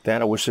appreciate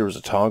that. I wish there was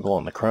a toggle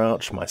on the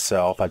crouch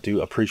myself. I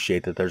do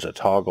appreciate that there's a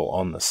toggle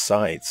on the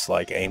sights,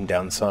 like aim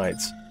down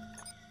sights.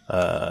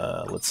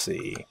 Let's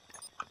see.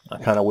 I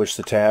kind of wish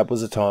the tab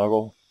was a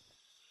toggle.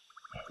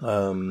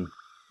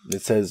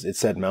 It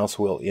said mouse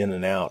wheel in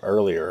and out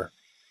earlier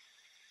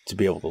to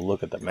be able to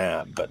look at the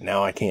map, but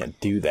now I can't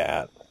do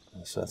that.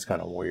 So that's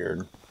kind of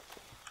weird.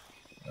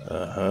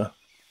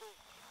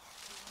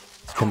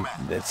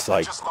 It's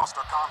like... We just lost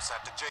our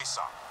comsat to JSON.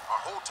 Our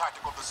whole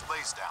tactical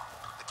display's down.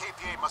 The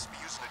KPA must be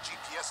using a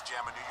GPS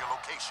jammer near your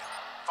location.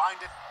 Find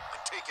it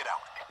and take it out.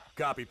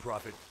 Copy,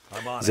 Prophet.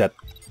 I'm on it.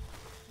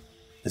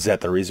 Is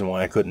that the reason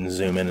why I couldn't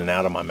zoom in and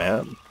out of my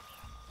map?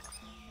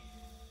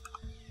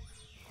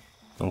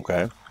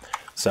 Okay.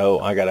 So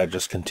I gotta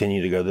just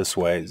continue to go this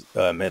way.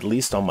 At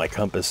least on my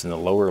compass in the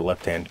lower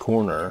left-hand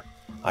corner,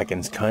 I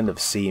can kind of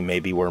see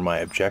maybe where my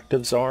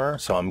objectives are.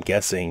 So I'm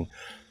guessing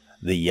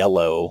the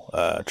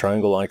yellow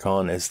triangle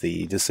icon is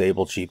the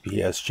disable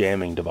GPS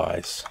jamming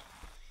device.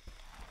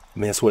 I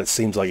mean, that's what it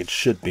seems like it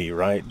should be,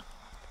 right?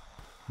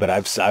 But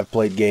I've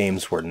played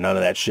games where none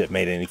of that shit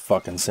made any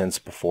fucking sense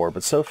before.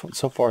 But so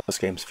far, this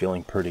game's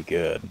feeling pretty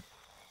good.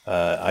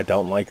 I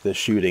don't like the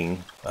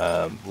shooting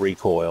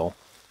recoil,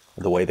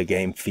 the way the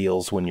game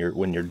feels when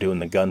you're doing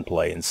the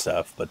gunplay and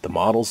stuff. But the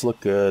models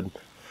look good.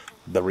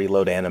 The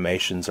reload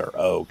animations are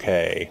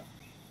okay.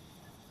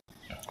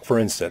 For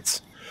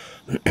instance,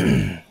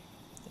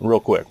 real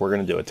quick, we're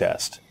gonna do a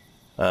test.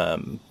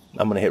 I'm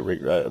gonna hit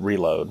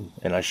reload,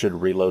 and I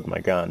should reload my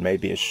gun.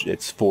 Maybe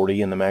it's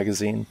 40 in the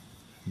magazine.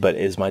 But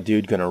is my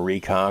dude going to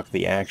recock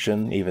the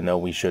action, even though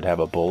we should have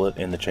a bullet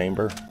in the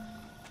chamber?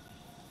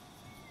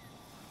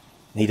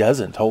 He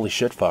doesn't. Holy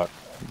shit, fuck.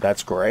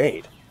 That's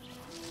great.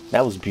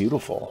 That was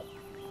beautiful.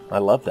 I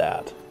love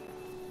that.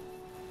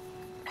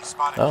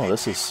 Oh,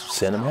 this is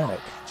cinematic.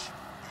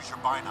 Use your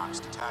binocs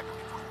to tag him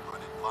before you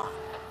run in blind.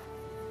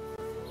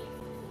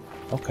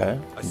 Okay.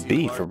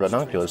 B for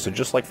binoculars, so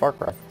just like Far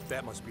Cry.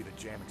 That must be the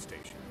jamming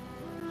station.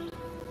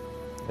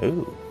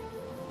 Ooh.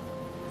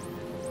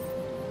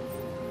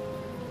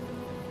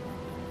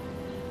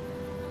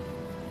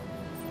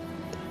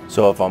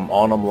 So if I'm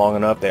on them long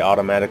enough, they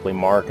automatically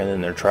mark and then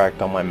they're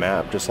tracked on my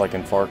map, just like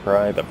in Far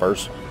Cry, the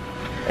first,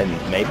 and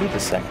maybe the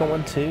second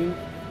one too?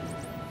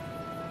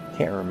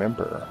 Can't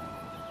remember.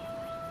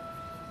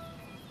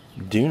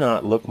 Do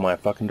not look my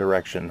fucking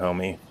direction,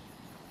 homie.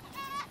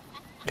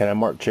 Can I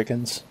mark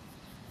chickens?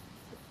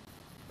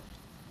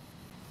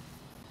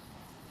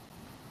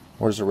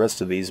 Where's the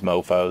rest of these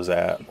mofos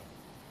at?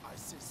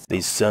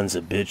 These sons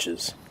of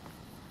bitches.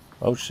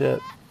 Oh shit.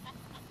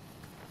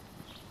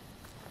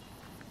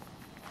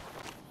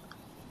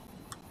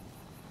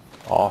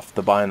 Off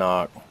the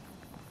binoc.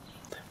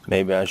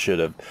 Maybe I should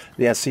have.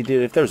 Yeah, see,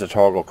 dude, if there's a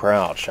toggle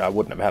crouch, I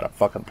wouldn't have had a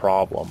fucking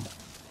problem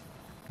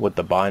with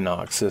the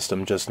binoc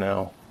system just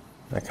now.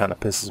 That kind of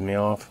pisses me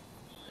off.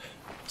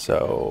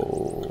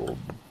 So,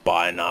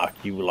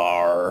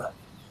 binocular.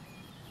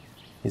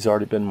 He's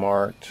already been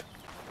marked.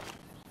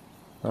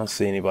 I don't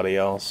see anybody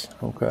else.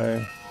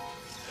 Okay.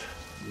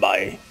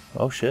 Bye.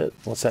 Oh shit,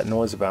 what's that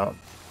noise about?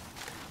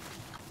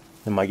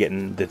 Am I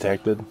getting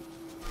detected?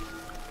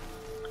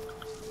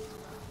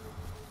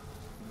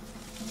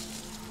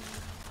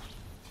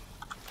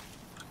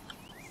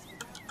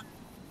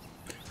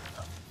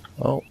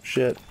 Oh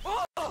shit.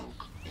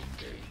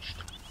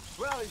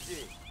 Where is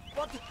he?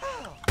 What the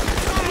hell?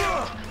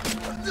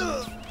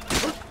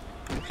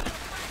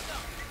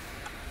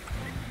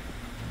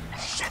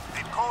 Shit,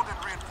 they've called in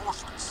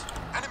reinforcements.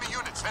 Enemy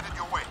units headed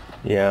your way.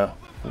 Yeah.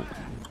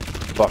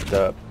 Fucked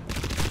up.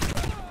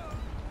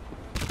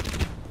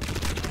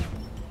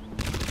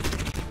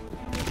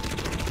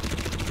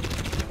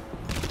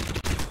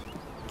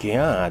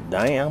 God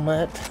damn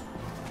it.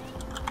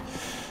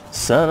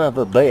 Son of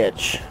a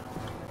bitch.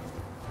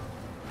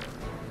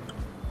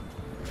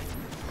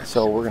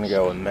 So we're gonna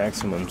go with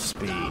maximum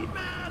speed.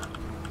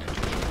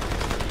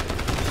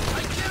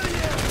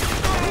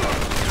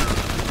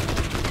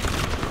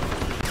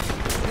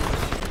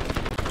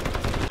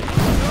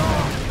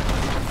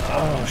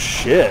 Oh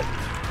shit.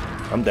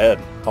 I'm dead.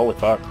 Holy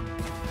fuck.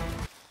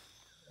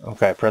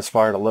 Okay, press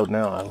fire to load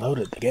now. I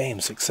loaded the game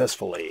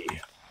successfully.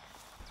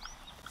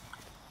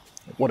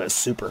 What a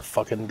super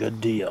fucking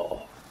good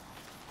deal.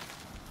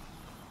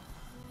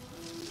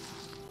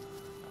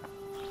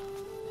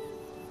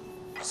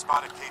 We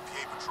spotted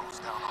KPA patrols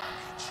down on the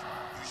beach.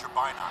 Use your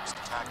binocs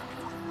to tag them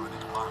before you run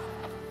in line.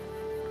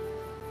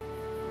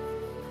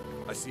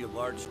 I see a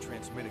large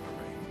transmitting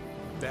array.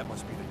 That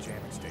must be the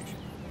jamming station.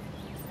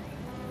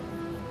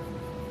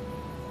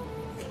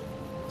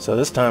 So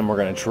this time we're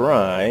going to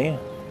try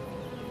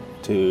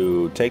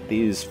to take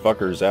these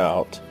fuckers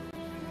out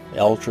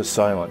ultra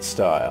silent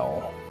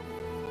style.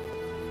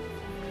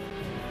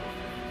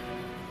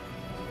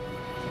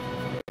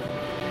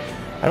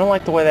 I don't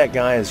like the way that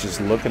guy is just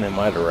looking in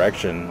my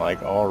direction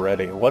like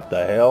already. What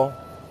the hell?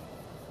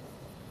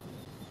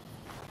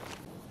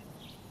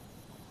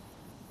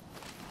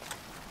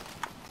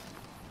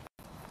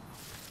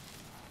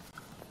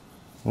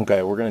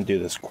 Okay, we're going to do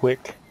this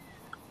quick.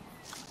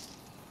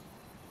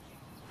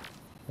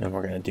 And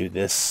we're going to do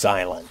this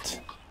silent.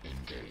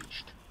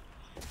 Engaged.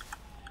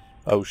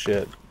 Oh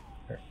shit.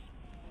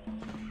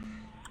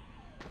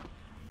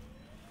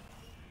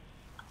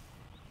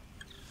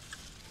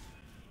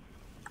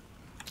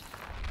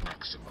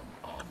 Maximum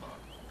armor.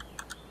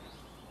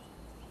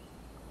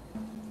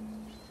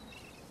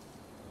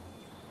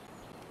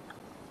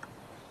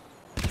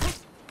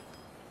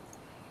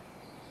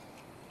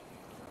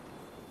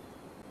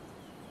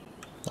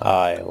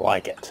 I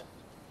like it.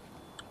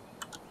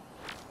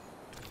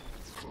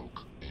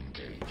 Cloak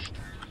engaged.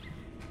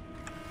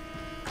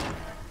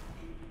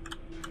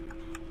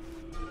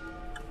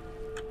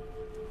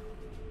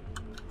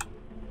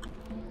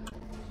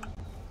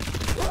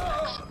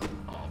 Maximum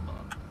armor.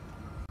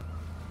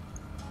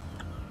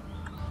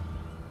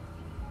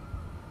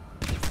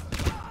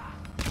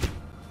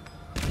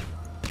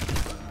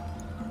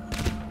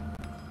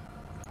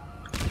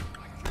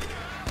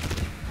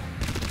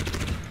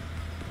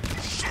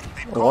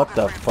 What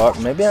the fuck?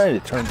 Maybe I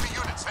need to turn... Enemy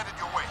units headed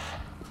your way.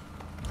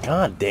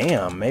 God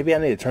damn, maybe I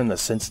need to turn the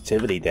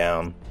sensitivity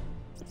down.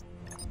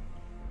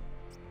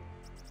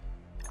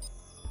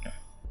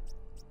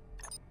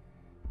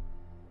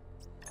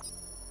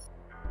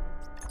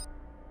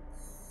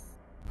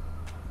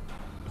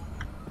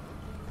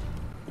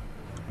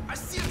 I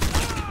see it.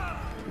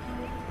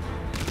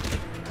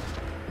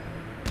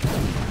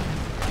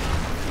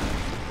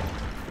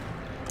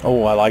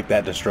 Oh, I like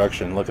that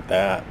destruction. Look at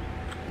that.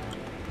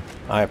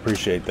 I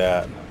appreciate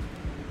that.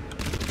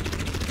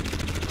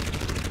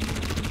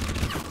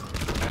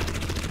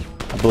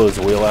 I blew his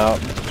wheel out.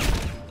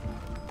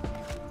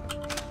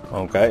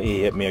 Okay,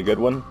 he hit me a good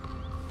one.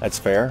 That's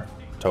fair.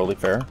 Totally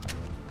fair.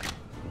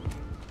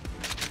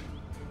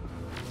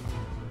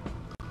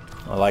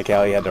 I like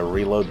how he had to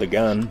reload the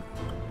gun.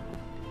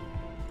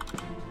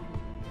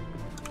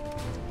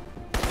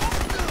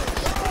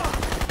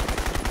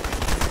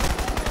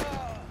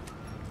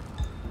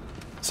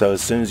 So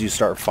as soon as you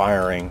start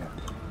firing,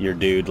 your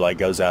dude like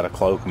goes out of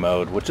cloak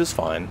mode, which is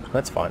fine.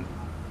 That's fine.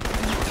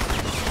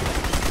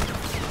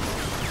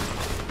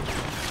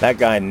 That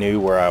guy knew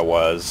where I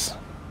was.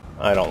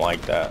 I don't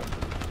like that.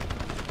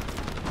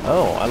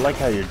 Oh, I like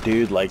how your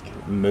dude, like,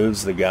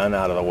 moves the gun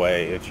out of the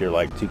way if you're,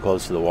 like, too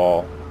close to the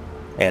wall.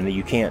 And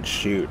you can't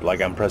shoot.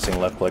 Like, I'm pressing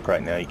left click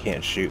right now. You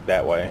can't shoot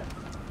that way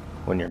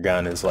when your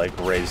gun is, like,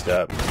 raised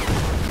up.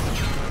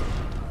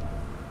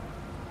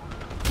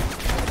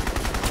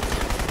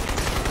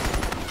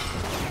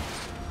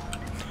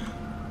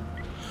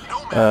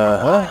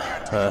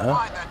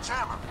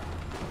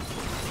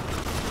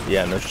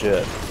 Yeah, no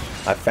shit.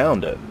 I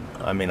found it.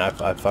 I mean,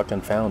 I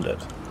fucking found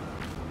it.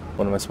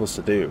 What am I supposed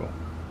to do?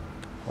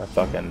 I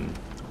fucking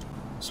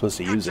supposed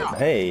to use it.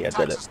 Hey, I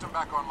did it. System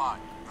back online.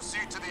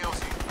 Proceed to the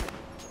LZ.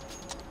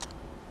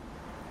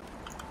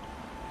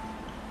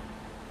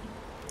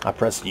 I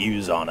pressed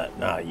use on it.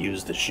 Nah, I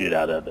used the shit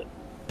out of it.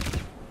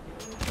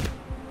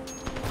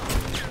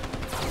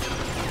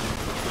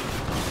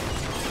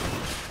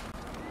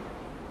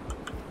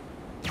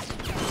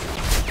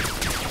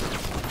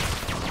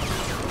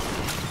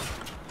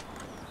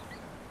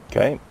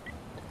 Okay,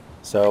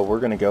 so we're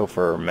gonna go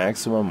for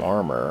maximum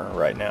armor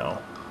right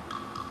now.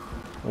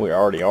 We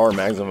already are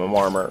maximum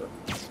armor.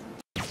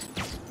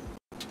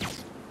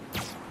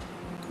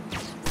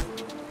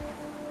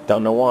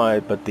 Don't know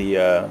why, but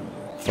the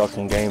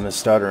fucking game is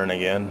stuttering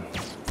again.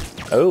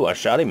 Oh, I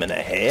shot him in the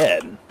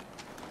head.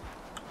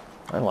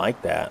 I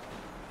like that.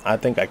 I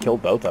think I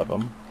killed both of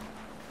them.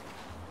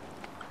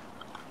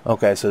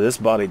 Okay, so this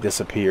body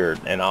disappeared,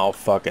 and I'll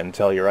fucking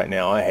tell you right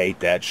now, I hate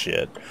that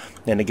shit.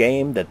 In a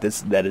game that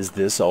is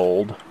this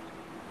old,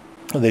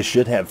 they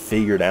should have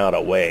figured out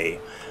a way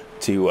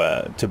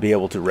to be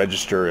able to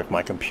register if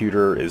my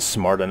computer is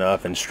smart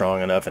enough and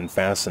strong enough and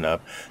fast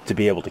enough to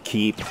be able to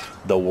keep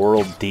the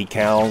world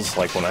decals,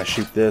 like when I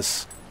shoot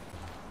this,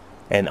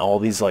 and all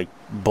these like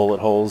bullet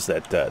holes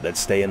that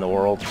stay in the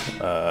world,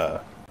 and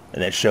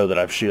that show that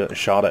I've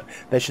shot it.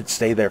 They should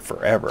stay there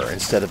forever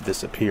instead of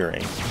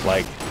disappearing.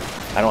 Like,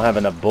 I don't have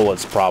enough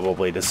bullets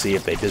probably to see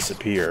if they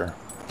disappear,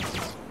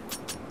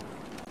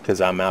 because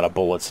I'm out of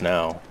bullets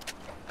now.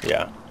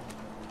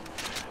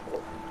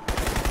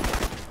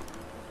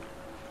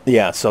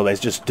 Yeah, so they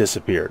just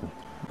disappeared.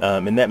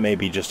 And that may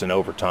be just an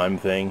overtime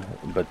thing,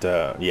 but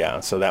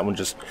yeah, so that one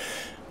just...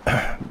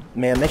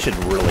 Man, they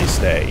should really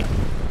stay.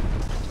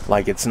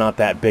 Like, it's not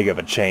that big of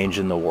a change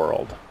in the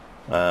world.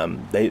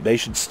 They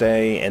should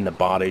stay, and the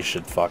bodies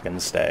should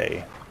fucking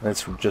stay.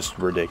 That's just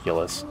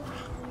ridiculous.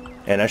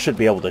 And I should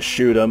be able to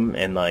shoot them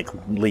and like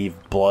leave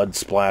blood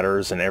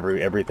splatters and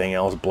everything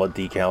else, blood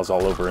decals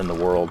all over in the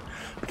world,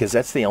 because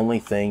that's the only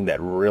thing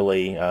that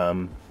really,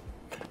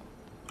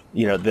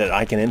 you know, that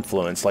I can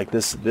influence. Like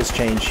this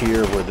change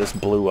here where this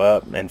blew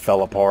up and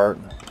fell apart,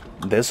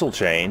 this will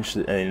change,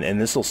 and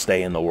this will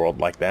stay in the world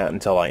like that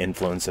until I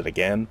influence it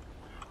again.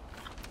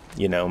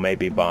 You know,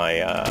 maybe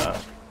by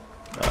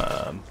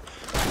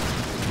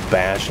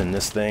bashing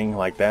this thing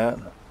like that,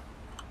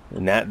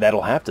 and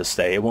that'll have to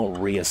stay. It won't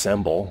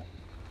reassemble.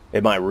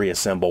 It might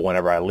reassemble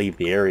whenever I leave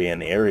the area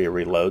and the area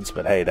reloads,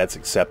 but hey, that's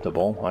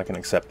acceptable. I can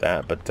accept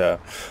that.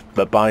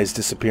 But bodies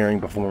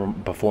disappearing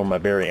before my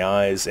very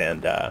eyes,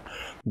 and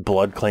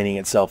blood cleaning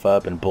itself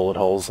up, and bullet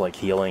holes like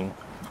healing.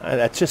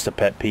 That's just a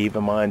pet peeve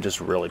of mine. Just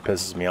really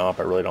pisses me off.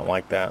 I really don't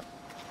like that.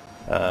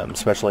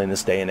 Especially in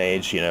this day and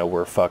age, you know,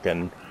 we're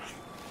fucking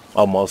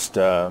almost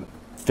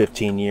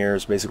 15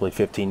 years, basically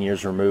 15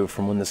 years removed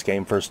from when this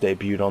game first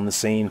debuted on the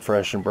scene,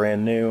 fresh and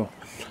brand new.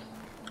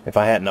 If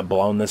I hadn't have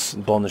blown the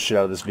shit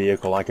out of this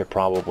vehicle, I could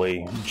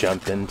probably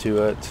jump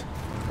into it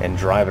and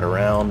drive it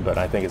around, but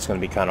I think it's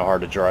going to be kind of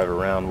hard to drive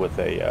around with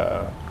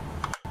a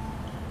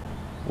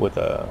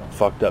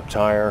fucked up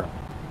tire.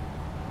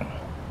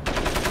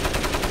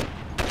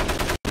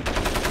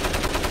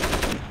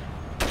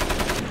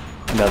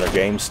 Another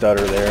game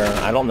stutter there.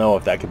 I don't know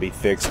if that could be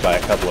fixed by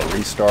a couple of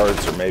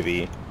restarts, or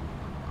maybe...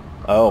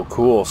 Oh,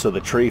 cool. So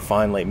the tree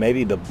finally...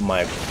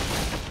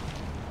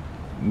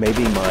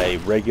 Maybe my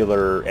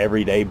regular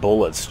everyday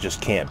bullets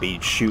just can't be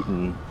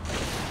shooting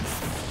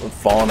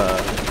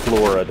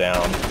flora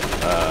down.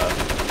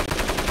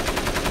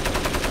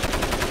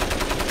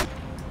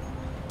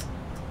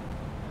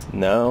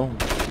 No,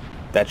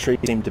 that tree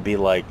seemed to be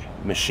like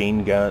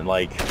machine gun,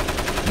 like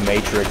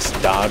Matrix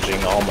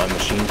dodging all my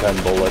machine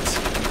gun bullets.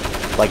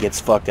 Like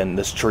it's fucking,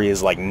 this tree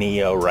is like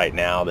Neo right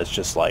now. That's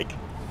just like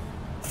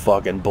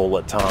fucking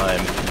bullet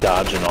time,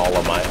 dodging all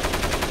of my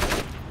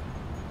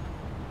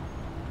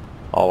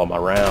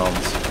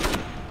rounds.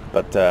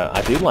 But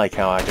I do like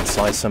how I can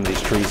slice some of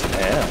these trees in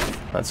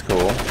half. That's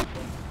cool.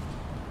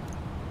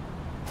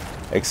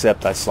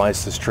 Except I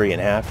sliced this tree in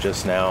half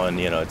just now, and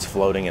you know, it's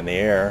floating in the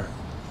air.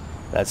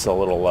 That's a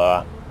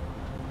little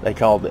they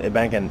called it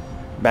back in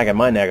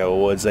my neck of the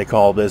woods, they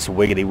call this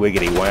wiggity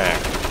wiggity whack.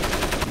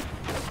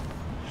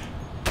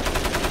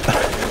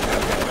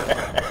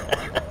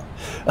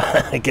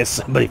 I guess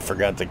somebody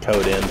forgot to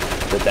code in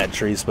that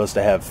tree's supposed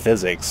to have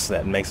physics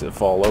that makes it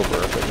fall over,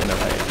 but you know,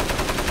 hey,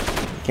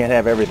 can't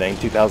have everything.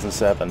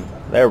 2007.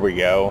 There we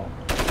go.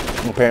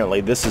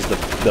 Apparently this is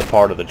the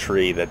part of the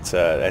tree that's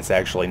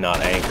actually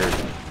not anchored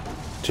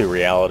to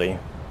reality.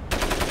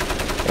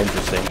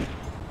 Interesting.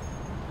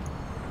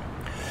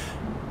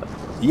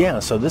 yeah,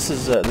 so this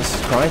is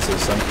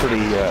Crysis.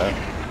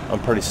 I'm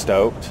pretty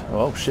stoked.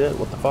 Oh shit!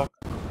 What the fuck?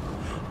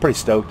 Pretty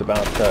stoked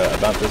about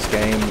this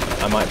game.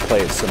 I might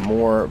play it some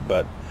more,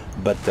 but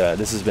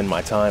this has been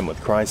my time with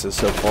Crysis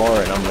so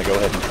far, and I'm gonna go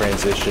ahead and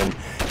transition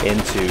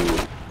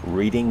into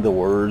reading the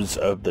words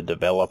of the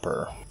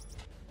developer.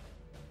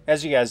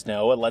 As you guys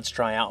know, a Let's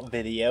Try Out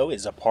video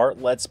is a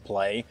part Let's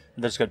Play.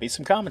 There's going to be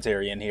some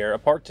commentary in here, a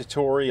part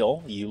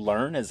tutorial. You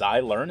learn as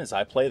I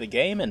play the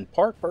game, and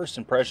part first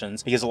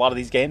impressions, because a lot of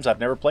these games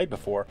I've never played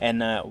before.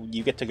 And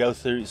you get to go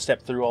through,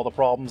 step through all the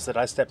problems that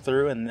I stepped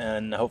through,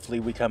 and hopefully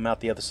we come out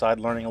the other side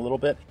learning a little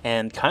bit.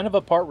 And kind of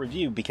a part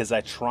review, because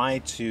I try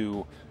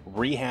to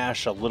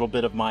rehash a little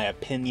bit of my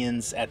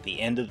opinions at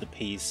the end of the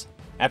piece.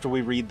 After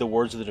we read the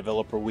words of the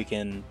developer, we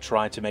can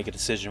try to make a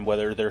decision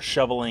whether they're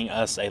shoveling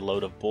us a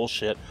load of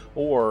bullshit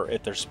or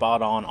if they're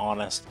spot on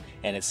honest,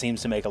 and it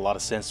seems to make a lot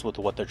of sense with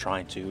what they're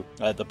trying to,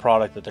 the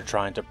product that they're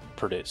trying to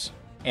produce.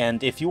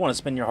 And if you want to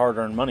spend your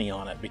hard-earned money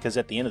on it, because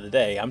at the end of the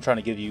day, I'm trying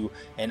to give you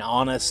an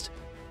honest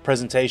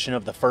presentation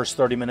of the first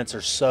 30 minutes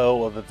or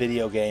so of a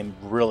video game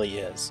really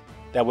is.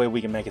 That way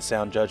we can make a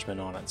sound judgment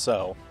on it.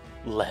 So,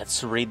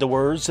 let's read the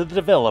words of the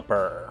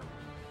developer.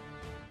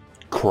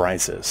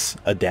 Crysis,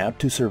 Adapt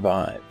to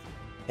Survive.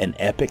 An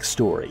epic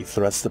story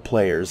thrusts the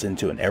players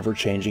into an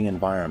ever-changing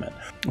environment,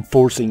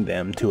 forcing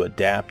them to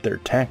adapt their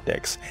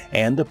tactics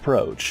and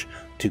approach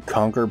to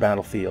conquer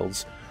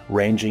battlefields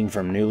ranging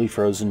from newly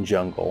frozen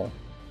jungle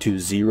to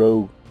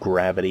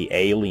zero-gravity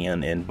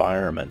alien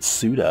environments.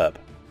 Suit up.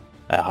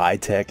 A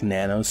high-tech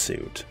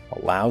nanosuit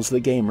allows the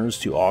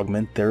gamers to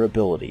augment their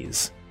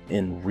abilities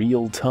in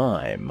real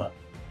time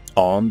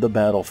on the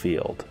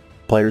battlefield.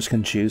 Players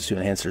can choose to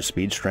enhance their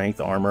speed,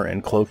 strength, armor,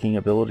 and cloaking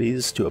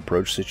abilities to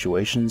approach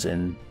situations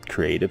in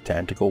creative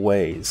tactical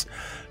ways.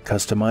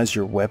 Customize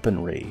your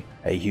weaponry.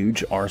 A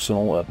huge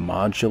arsenal of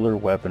modular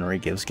weaponry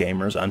gives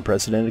gamers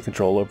unprecedented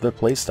control over their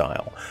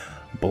playstyle.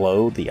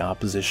 Blow the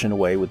opposition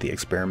away with the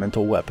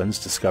experimental weapons,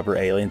 discover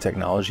alien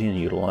technology, and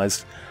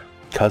utilize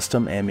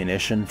custom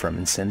ammunition from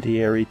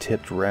incendiary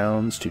tipped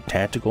rounds to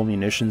tactical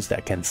munitions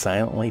that can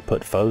silently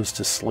put foes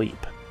to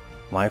sleep.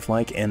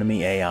 Lifelike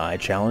enemy AI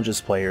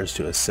challenges players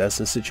to assess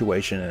a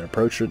situation and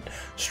approach it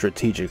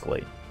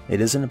strategically.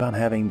 It isn't about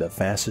having the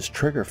fastest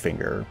trigger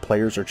finger.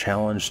 Players are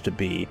challenged to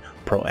be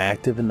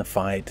proactive in the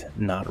fight,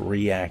 not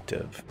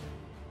reactive.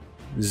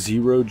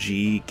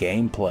 Zero-G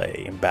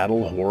gameplay.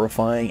 Battle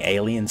horrifying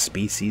alien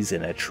species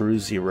in a true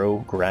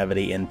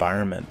zero-gravity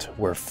environment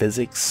where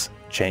physics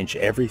change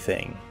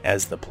everything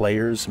as the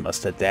players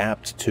must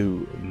adapt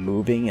to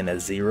moving in a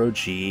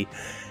zero-G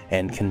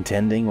and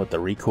contending with the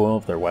recoil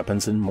of their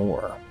weapons and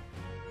more.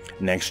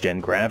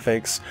 Next-gen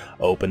graphics,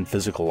 open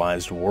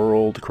physicalized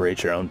world,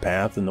 create your own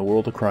path in the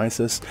world of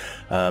Crysis.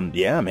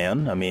 Yeah,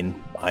 man, I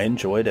mean, I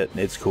enjoyed it.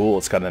 It's cool.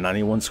 It's got a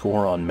 91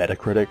 score on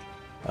Metacritic.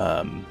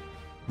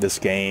 This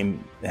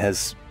game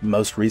has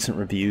most recent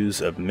reviews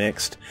of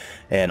mixed,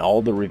 and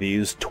all the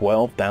reviews,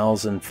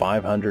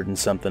 12,500 and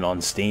something on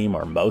Steam,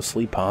 are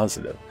mostly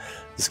positive.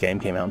 This game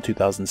came out in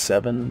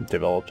 2007,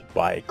 developed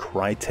by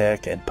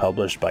Crytek and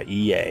published by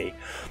EA.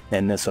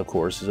 And this, of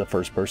course, is a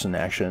first-person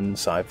action,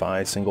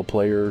 sci-fi,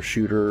 single-player,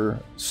 shooter,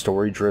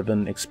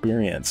 story-driven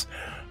experience.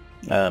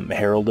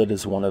 Heralded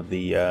as one of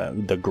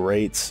the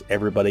greats.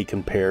 Everybody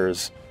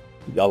compares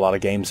a lot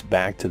of games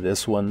back to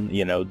this one.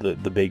 You know, the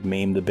big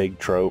meme, the big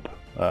trope.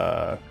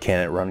 Can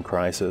it run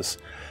Crysis?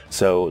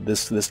 So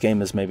this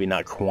game is maybe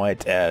not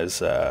quite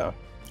as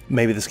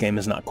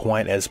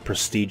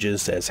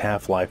prestigious as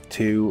Half-Life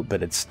 2,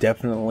 but it's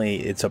definitely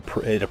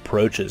it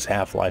approaches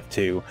Half-Life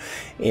 2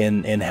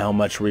 in how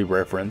much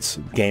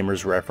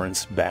gamers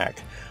reference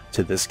back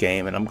to this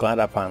game, and I'm glad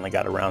I finally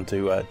got around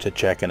to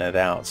checking it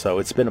out. So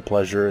it's been a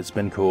pleasure. It's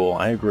been cool.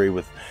 I agree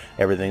with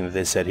everything that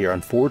they said here.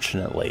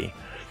 Unfortunately,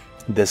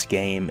 this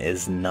game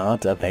is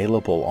not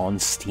available on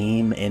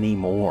Steam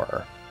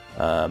anymore.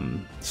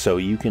 So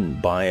you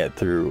can buy it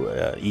through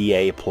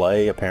EA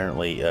Play.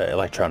 Apparently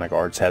Electronic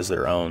Arts has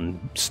their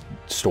own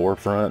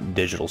storefront,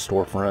 digital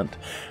storefront,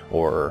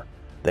 or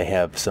they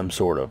have some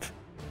sort of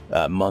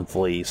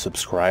monthly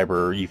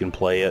subscriber. You can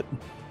play it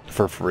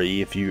for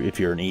free if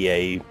you're an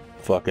EA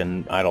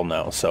fucking, I don't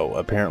know. So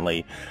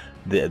apparently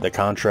the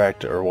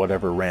contract or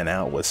whatever ran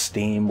out with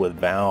Steam, with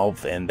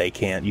Valve, and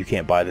you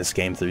can't buy this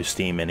game through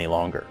Steam any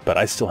longer. But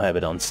I still have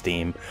it on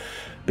Steam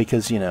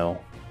because, you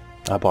know,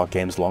 I bought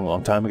games a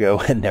long time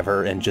ago and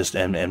am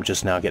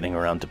just now getting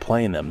around to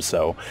playing them.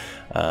 So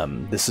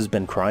this has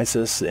been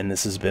Crysis, and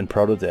this has been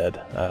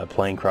Protodead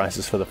playing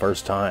Crysis for the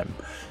first time.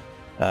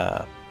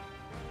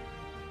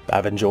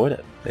 I've enjoyed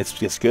it.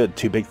 It's good.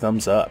 2 big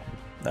thumbs up.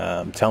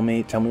 Tell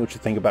me what you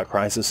think about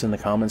Crysis in the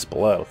comments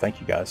below. Thank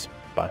you guys.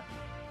 Bye.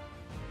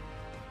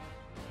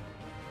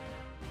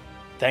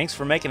 Thanks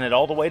for making it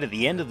all the way to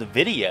the end of the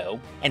video.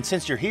 And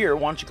since you're here,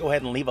 why don't you go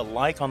ahead and leave a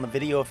like on the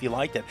video if you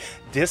liked it.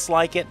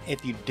 Dislike it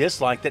if you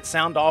disliked it.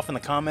 Sound off in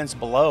the comments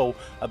below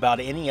about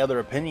any other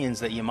opinions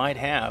that you might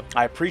have.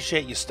 I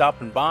appreciate you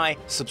stopping by.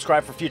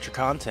 Subscribe for future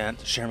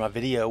content. Share my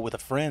video with a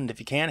friend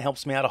if you can. It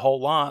helps me out a whole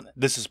lot.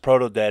 This is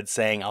Protodead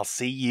saying I'll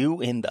see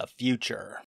you in the future.